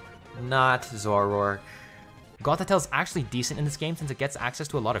 Not Zoroark. Gothitel's actually decent in this game since it gets access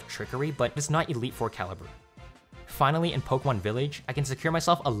to a lot of trickery, but it's not Elite Four caliber. Finally, in Pokemon Village, I can secure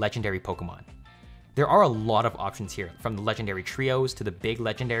myself a legendary Pokemon. There are a lot of options here, from the legendary trios to the big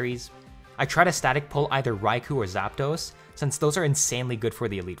legendaries. I try to static pull either Raikou or Zapdos, since those are insanely good for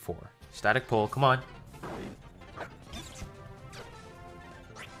the Elite Four. Static pull, come on.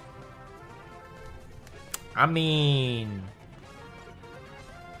 I mean...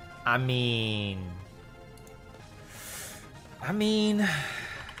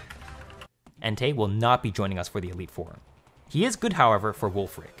 Entei will not be joining us for the Elite Four. He is good, however, for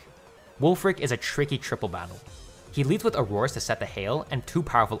Wulfric. Wulfric is a tricky triple battle. He leads with Auroras to set the Hail and 2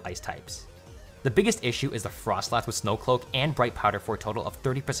 powerful Ice types. The biggest issue is the Frostlass with Snow Cloak and Bright Powder for a total of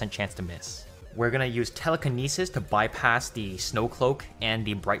 30% chance to miss. We're gonna use Telekinesis to bypass the Snow Cloak and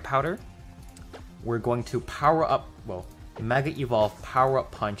the Bright Powder. We're going to power up, well, Mega Evolve, Power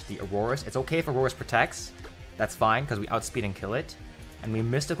Up Punch the Auroras. It's okay if Auroras protects. That's fine, because we outspeed and kill it. And we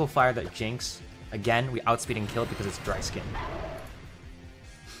Mystical Fire that Jinx. Again, we outspeed and kill it because it's Dry Skin.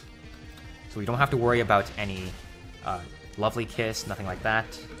 So we don't have to worry about any Lovely Kiss, nothing like that.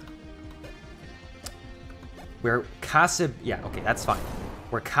 We're yeah, okay, that's fine.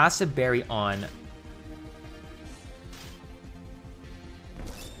 We're Berry on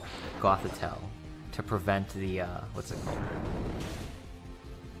Gothitelle to prevent the, what's it called?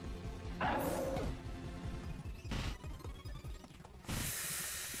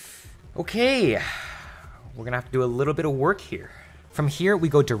 Okay, we're gonna have to do a little bit of work here. From here, we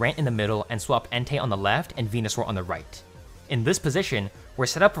go Durant in the middle and swap Entei on the left and Venusaur on the right. In this position, we're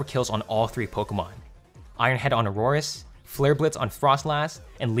set up for kills on all 3 Pokemon. Iron Head on Auroras, Flare Blitz on Frostlass,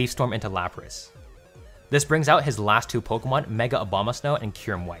 and Leaf Storm into Lapras. This brings out his last 2 Pokemon, Mega Abomasnow and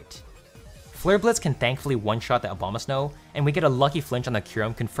Kyurem White. Flare Blitz can thankfully one-shot the Abomasnow, and we get a lucky flinch on the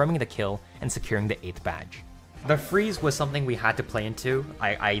Kyurem, confirming the kill and securing the 8th badge. The freeze was something we had to play into.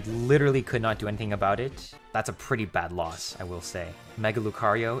 I literally could not do anything about it. That's a pretty bad loss, I will say. Mega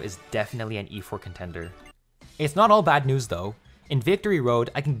Lucario is definitely an E4 contender. It's not all bad news though. In Victory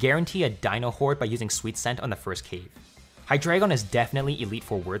Road, I can guarantee a Dino Horde by using Sweet Scent on the first cave. Hydreigon is definitely Elite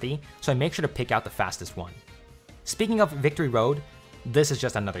Four worthy, so I make sure to pick out the fastest one. Speaking of Victory Road, this is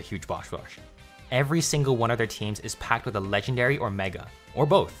just another huge boss rush. Every single one of their teams is packed with a Legendary or Mega, or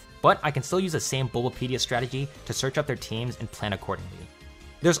both. But I can still use the same Bulbapedia strategy to search up their teams and plan accordingly.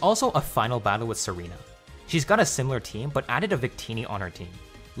 There's also a final battle with Serena. She's got a similar team, but added a Victini on her team.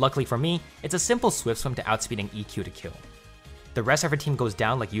 Luckily for me, it's a simple Swift Swim to outspeed an EQ to kill. The rest of her team goes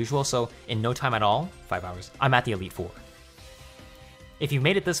down like usual, so in no time at all, 5 hours, I'm at the Elite Four. If you've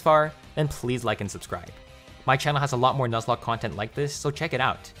made it this far, then please like and subscribe. My channel has a lot more Nuzlocke content like this, so check it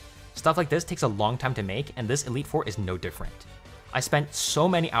out. Stuff like this takes a long time to make, and this Elite Four is no different. I spent so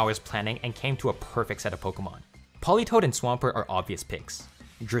many hours planning and came to a perfect set of Pokemon. Politoed and Swampert are obvious picks.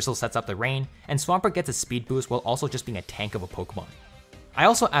 Drizzle sets up the rain, and Swampert gets a speed boost while also just being a tank of a Pokemon. I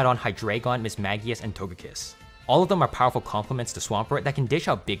also add on Hydreigon, Mismagius, and Togekiss. All of them are powerful complements to Swampert that can dish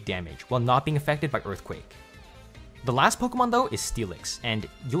out big damage while not being affected by Earthquake. The last Pokemon though is Steelix, and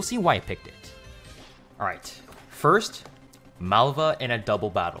you'll see why I picked it. Alright, first, Malva in a double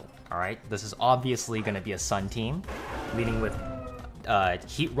battle. Alright, this is obviously going to be a Sun team, leading with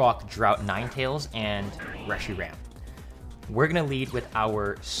Heat Rock, Drought, Ninetales, and Reshiram. We're going to lead with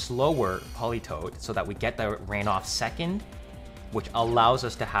our slower Politoed so that we get the rain off second, which allows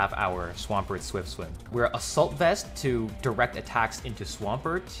us to have our Swampert Swift Swim. We're Assault Vest to direct attacks into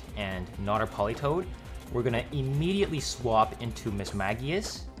Swampert and not our Politoed, we're gonna immediately swap into Miss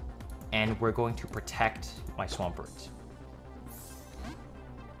Magius, and we're going to protect my Swampert.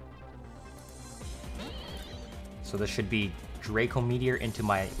 So this should be Draco Meteor into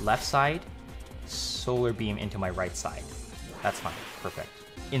my left side, Solar Beam into my right side. That's fine, perfect.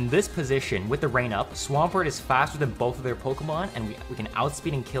 In this position, with the rain up, Swampert is faster than both of their Pokemon, and we can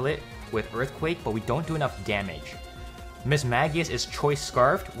outspeed and kill it with Earthquake, but we don't do enough damage. Miss Magius is Choice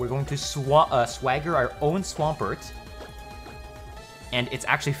Scarfed. We're going to Swagger our own Swampert, and it's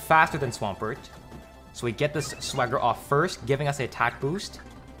actually faster than Swampert. So we get this Swagger off first, giving us an attack boost.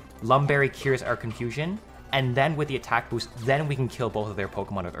 Lumberry cures our confusion, and then with the attack boost, then we can kill both of their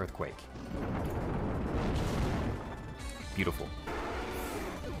Pokemon with Earthquake. Beautiful.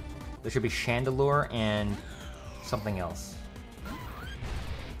 There should be Chandelure and something else.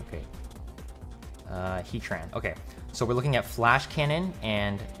 Okay. Heatran. Okay. So we're looking at Flash Cannon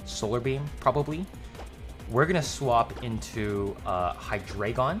and Solar Beam, probably. We're gonna swap into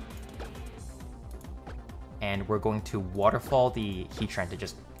Hydreigon. And we're going to Waterfall the Heatran to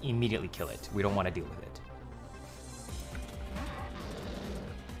just immediately kill it. We don't want to deal with it.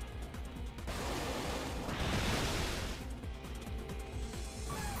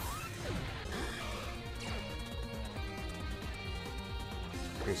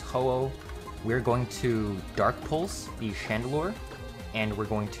 Here's Ho-Oh. We're going to Dark Pulse the Chandelure, and we're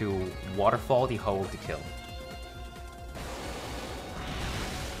going to Waterfall the Ho-Oh to kill.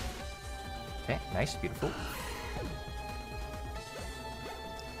 Okay, nice, beautiful.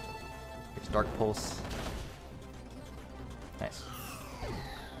 Here's Dark Pulse. Nice.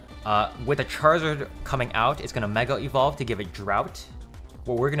 With the Charizard coming out, it's going to Mega Evolve to give it Drought.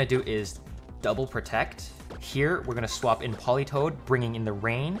 What we're going to do is double Protect. Here, we're going to swap in Politoed, bringing in the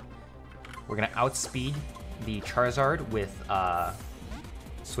Rain. We're going to outspeed the Charizard with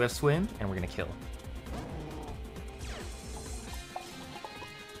Swift Swim, and we're going to kill.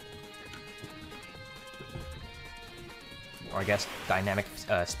 Or I guess Dynamic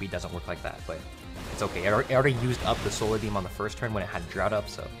Speed doesn't work like that, but it's okay. It already used up the Solar Beam on the first turn when it had Drought up,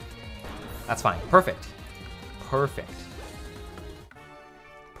 so that's fine. Perfect. Perfect.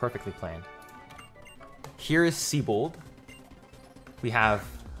 Perfectly planned. Here is Seabold. We have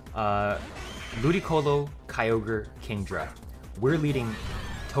Ludicolo, Kyogre, Kingdra. We're leading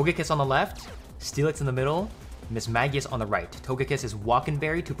Togekiss on the left, Steelix in the middle, Miss Magius on the right. Togekiss is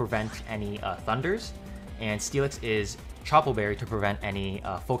Walkenberry to prevent any Thunders, and Steelix is Choppleberry to prevent any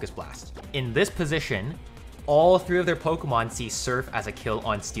Focus Blast. In this position, all three of their Pokemon see Surf as a kill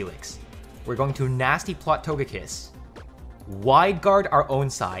on Steelix. We're going to Nasty Plot Togekiss, Wide Guard our own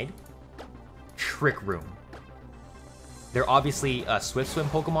side, Trick Room. They're obviously Swift Swim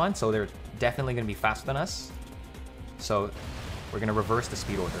Pokemon, so they're definitely going to be faster than us. So we're going to reverse the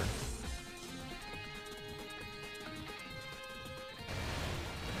speed order.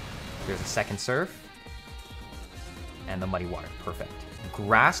 There's a second Surf. And the Muddy Water. Perfect.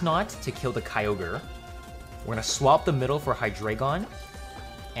 Grass Knot to kill the Kyogre. We're going to swap the middle for Hydreigon.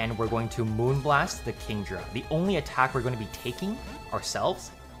 And we're going to Moonblast the Kingdra. The only attack we're going to be taking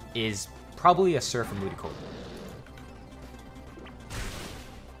ourselves is probably a Surf from Ludicolo.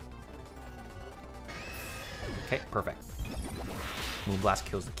 Okay, perfect. Moonblast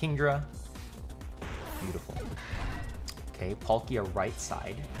kills the Kingdra. Beautiful. Okay, Palkia right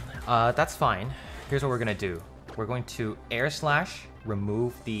side. That's fine. Here's what we're gonna do. We're going to Air Slash,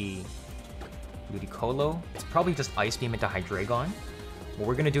 remove the Ludicolo. It's probably just Ice Beam into Hydreigon. What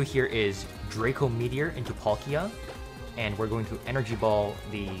we're gonna do here is Draco Meteor into Palkia, and we're going to Energy Ball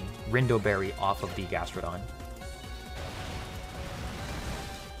the Rindo Berry off of the Gastrodon.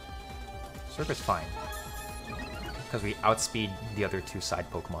 Surf is fine, because we outspeed the other two side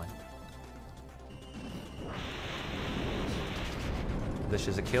Pokemon. This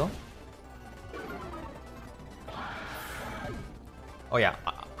is a kill. Oh yeah,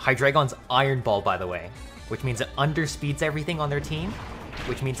 Hydreigon's Iron Ball, by the way, which means it underspeeds everything on their team,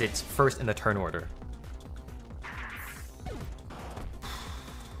 which means it's first in the turn order.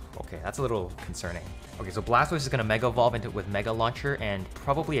 Okay, that's a little concerning. Okay, so Blastoise is going to Mega Evolve into with Mega Launcher and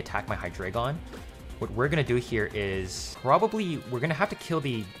probably attack my Hydreigon. What we're going to do here is probably we're going to have to kill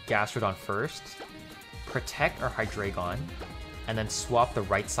the Gastrodon first, protect our Hydreigon, and then swap the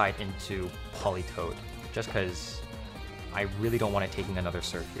right side into Politoed, just because I really don't want it taking another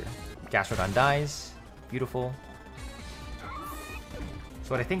Surf here. Gastrodon dies. Beautiful. So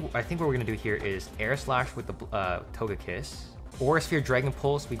what I think what we're gonna do here is Air Slash with the Togekiss. Aura Sphere Dragon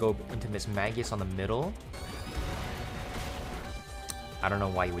Pulse, we go into Miss Magius on the middle. I don't know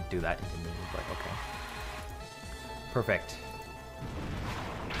why you would do that into me, but okay.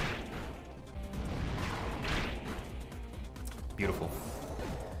 Beautiful.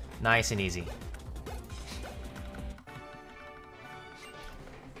 Nice and easy.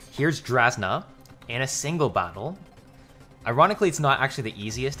 Here's Drasna in a single battle. Ironically, it's not actually the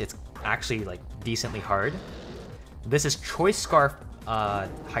easiest. It's actually like decently hard. This is Choice Scarf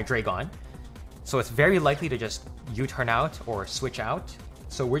Hydreigon. So it's very likely to just U-turn out or switch out.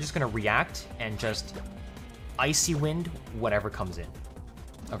 So we're just gonna react and just Icy Wind whatever comes in.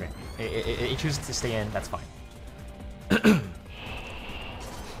 Okay, it chooses to stay in, that's fine.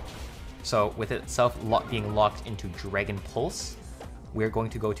 So with itself being locked into Dragon Pulse, we're going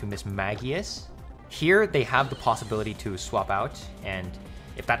to go to Miss Magius. Here they have the possibility to swap out, and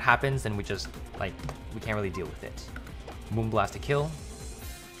if that happens, then we just, like, we can't really deal with it. Moonblast to kill.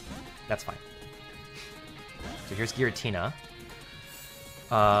 That's fine. So here's Giratina.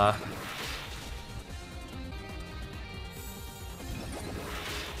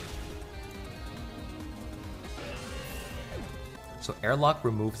 So Airlock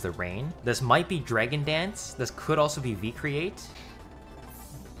removes the rain. This might be Dragon Dance. This could also be V-Create.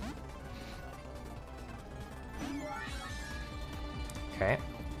 Okay.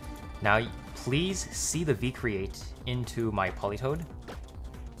 Now, please see the V-Create into my Politoed.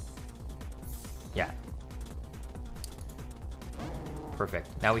 Yeah.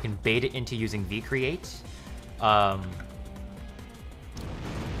 Perfect. Now we can bait it into using V-Create.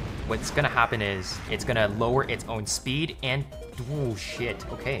 What's gonna happen is it's gonna lower its own speed and... Oh, shit.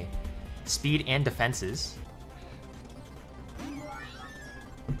 Okay. Speed and defenses.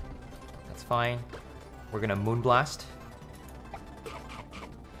 That's fine. We're gonna Moonblast.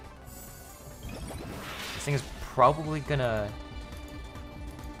 This thing is probably gonna...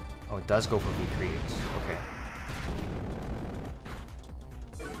 Oh, it does go for V-Create. Okay.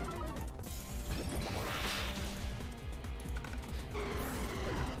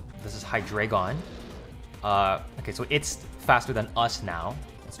 This is Hydreigon. Okay, so it's faster than us now.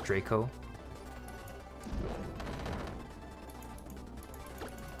 It's Draco.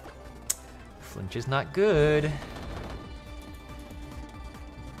 Flinch is not good.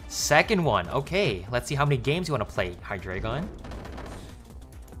 Second one. Okay, let's see how many games you want to play, Hydreigon.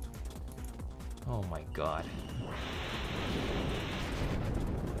 Oh my god.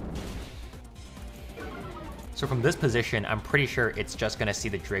 So from this position, I'm pretty sure it's just going to see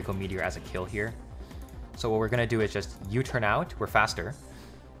the Draco Meteor as a kill here. So what we're going to do is just U-turn out. We're faster.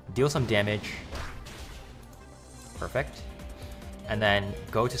 Deal some damage. Perfect. And then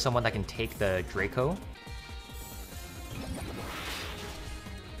go to someone that can take the Draco.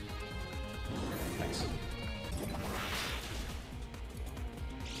 Nice.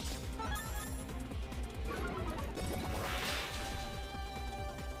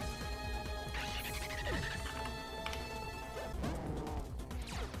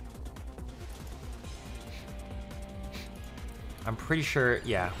 I'm pretty sure,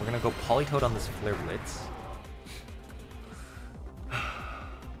 yeah, we're gonna go Politoed on this Flare Blitz.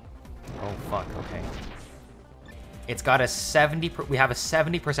 Oh fuck, okay. It's got a we have a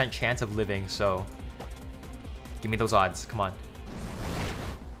 70% chance of living, so give me those odds, come on.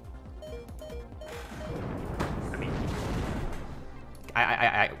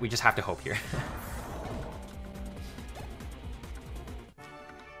 I mean, we just have to hope here.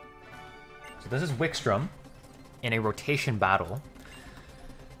 So this is Wickstrom in a rotation battle,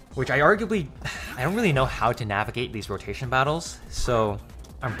 which I don't really know how to navigate these rotation battles, so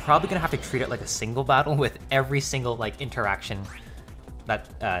I'm probably gonna have to treat it like a single battle with every single like interaction that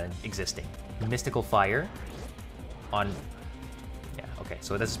existing. Mystical Fire on, yeah, okay,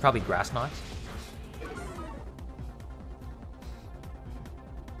 so this is probably Grass Knot.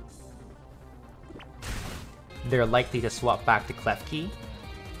 They're likely to swap back to Klefki,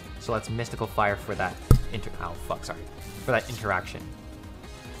 so let's Mystical Fire for that for that interaction.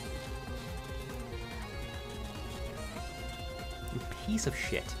 You piece of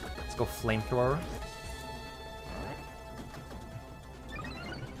shit. Let's go Flamethrower.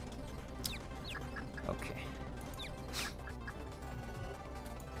 Okay.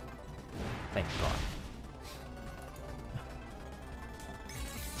 Thank God.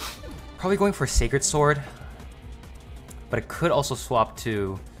 Probably going for Sacred Sword, but it could also swap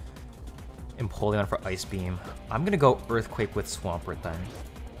to Empoleon for Ice Beam. I'm gonna go Earthquake with Swampert then.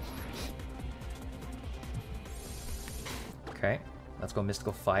 Okay, let's go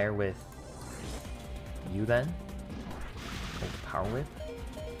Mystical Fire with you then. Hold Power Whip.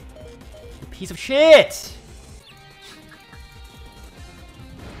 You piece of shit!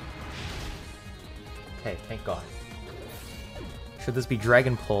 Okay, thank God. Should this be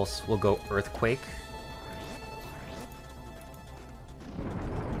Dragon Pulse, we'll go Earthquake.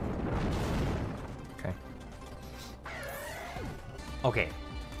 Okay.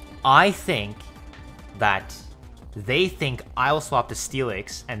 I think that they think I'll swap to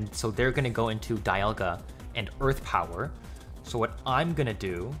Steelix, and so they're gonna go into Dialga and Earth Power. So what I'm gonna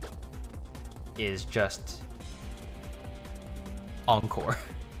do is just Encore.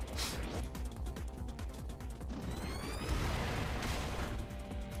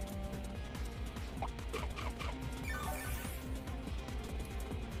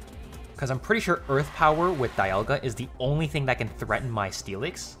 Because I'm pretty sure Earth Power with Dialga is the only thing that can threaten my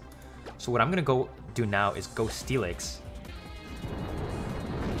Steelix. So what I'm gonna go do now is go Steelix.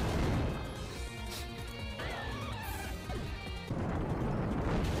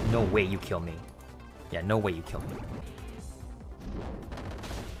 No way you kill me. Yeah, no way you kill me.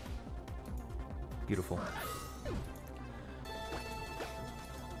 Beautiful.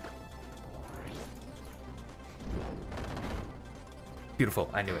 Beautiful.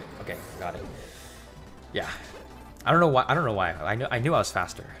 I knew it. Okay, got it. Yeah. I don't know why. I knew I was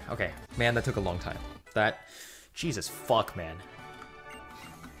faster. Okay. Man, that took a long time. Jesus fuck, man.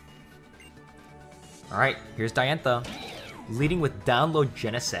 Alright, here's Diantha. Leading with Download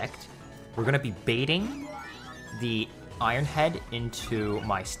Genesect. We're gonna be baiting the Iron Head into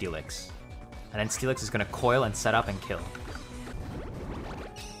my Steelix. And then Steelix is gonna coil and set up and kill.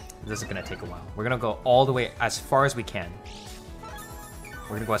 This is gonna take a while. We're gonna go all the way as far as we can.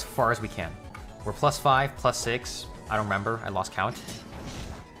 We're gonna go as far as we can. We're +5, +6. I don't remember. I lost count.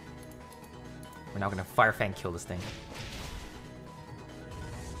 We're now gonna Fire Fang kill this thing.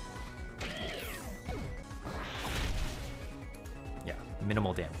 Yeah,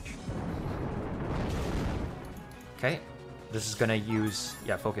 minimal damage. Okay, this is gonna use,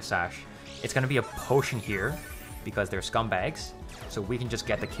 yeah, Focus Sash. It's gonna be a potion here because they're scumbags. So we can just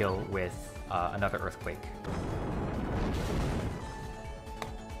get the kill with another Earthquake.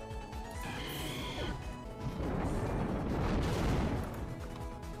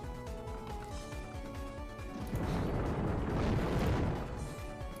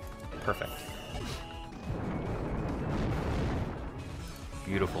 Perfect.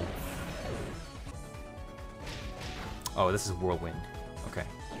 Beautiful. Oh, this is Whirlwind. Okay.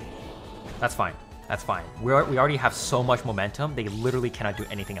 That's fine. That's fine. We already have so much momentum, they literally cannot do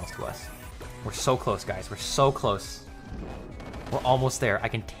anything else to us. We're so close, guys. We're so close. We're almost there. I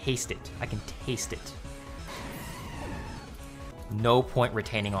can taste it. I can taste it. No point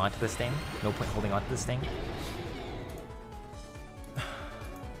retaining onto this thing. No point holding onto this thing.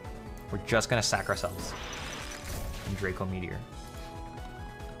 We're just gonna sack ourselves. And Draco Meteor.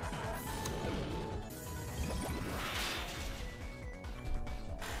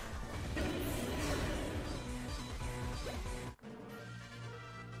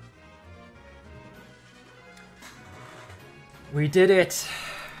 We did it!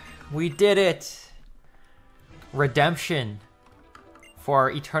 We did it! Redemption for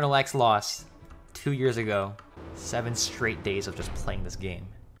our Eternal X loss 2 years ago. 7 straight days of just playing this game.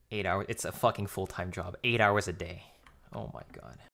 8 hours. It's a fucking full-time job. 8 hours a day. Oh my god.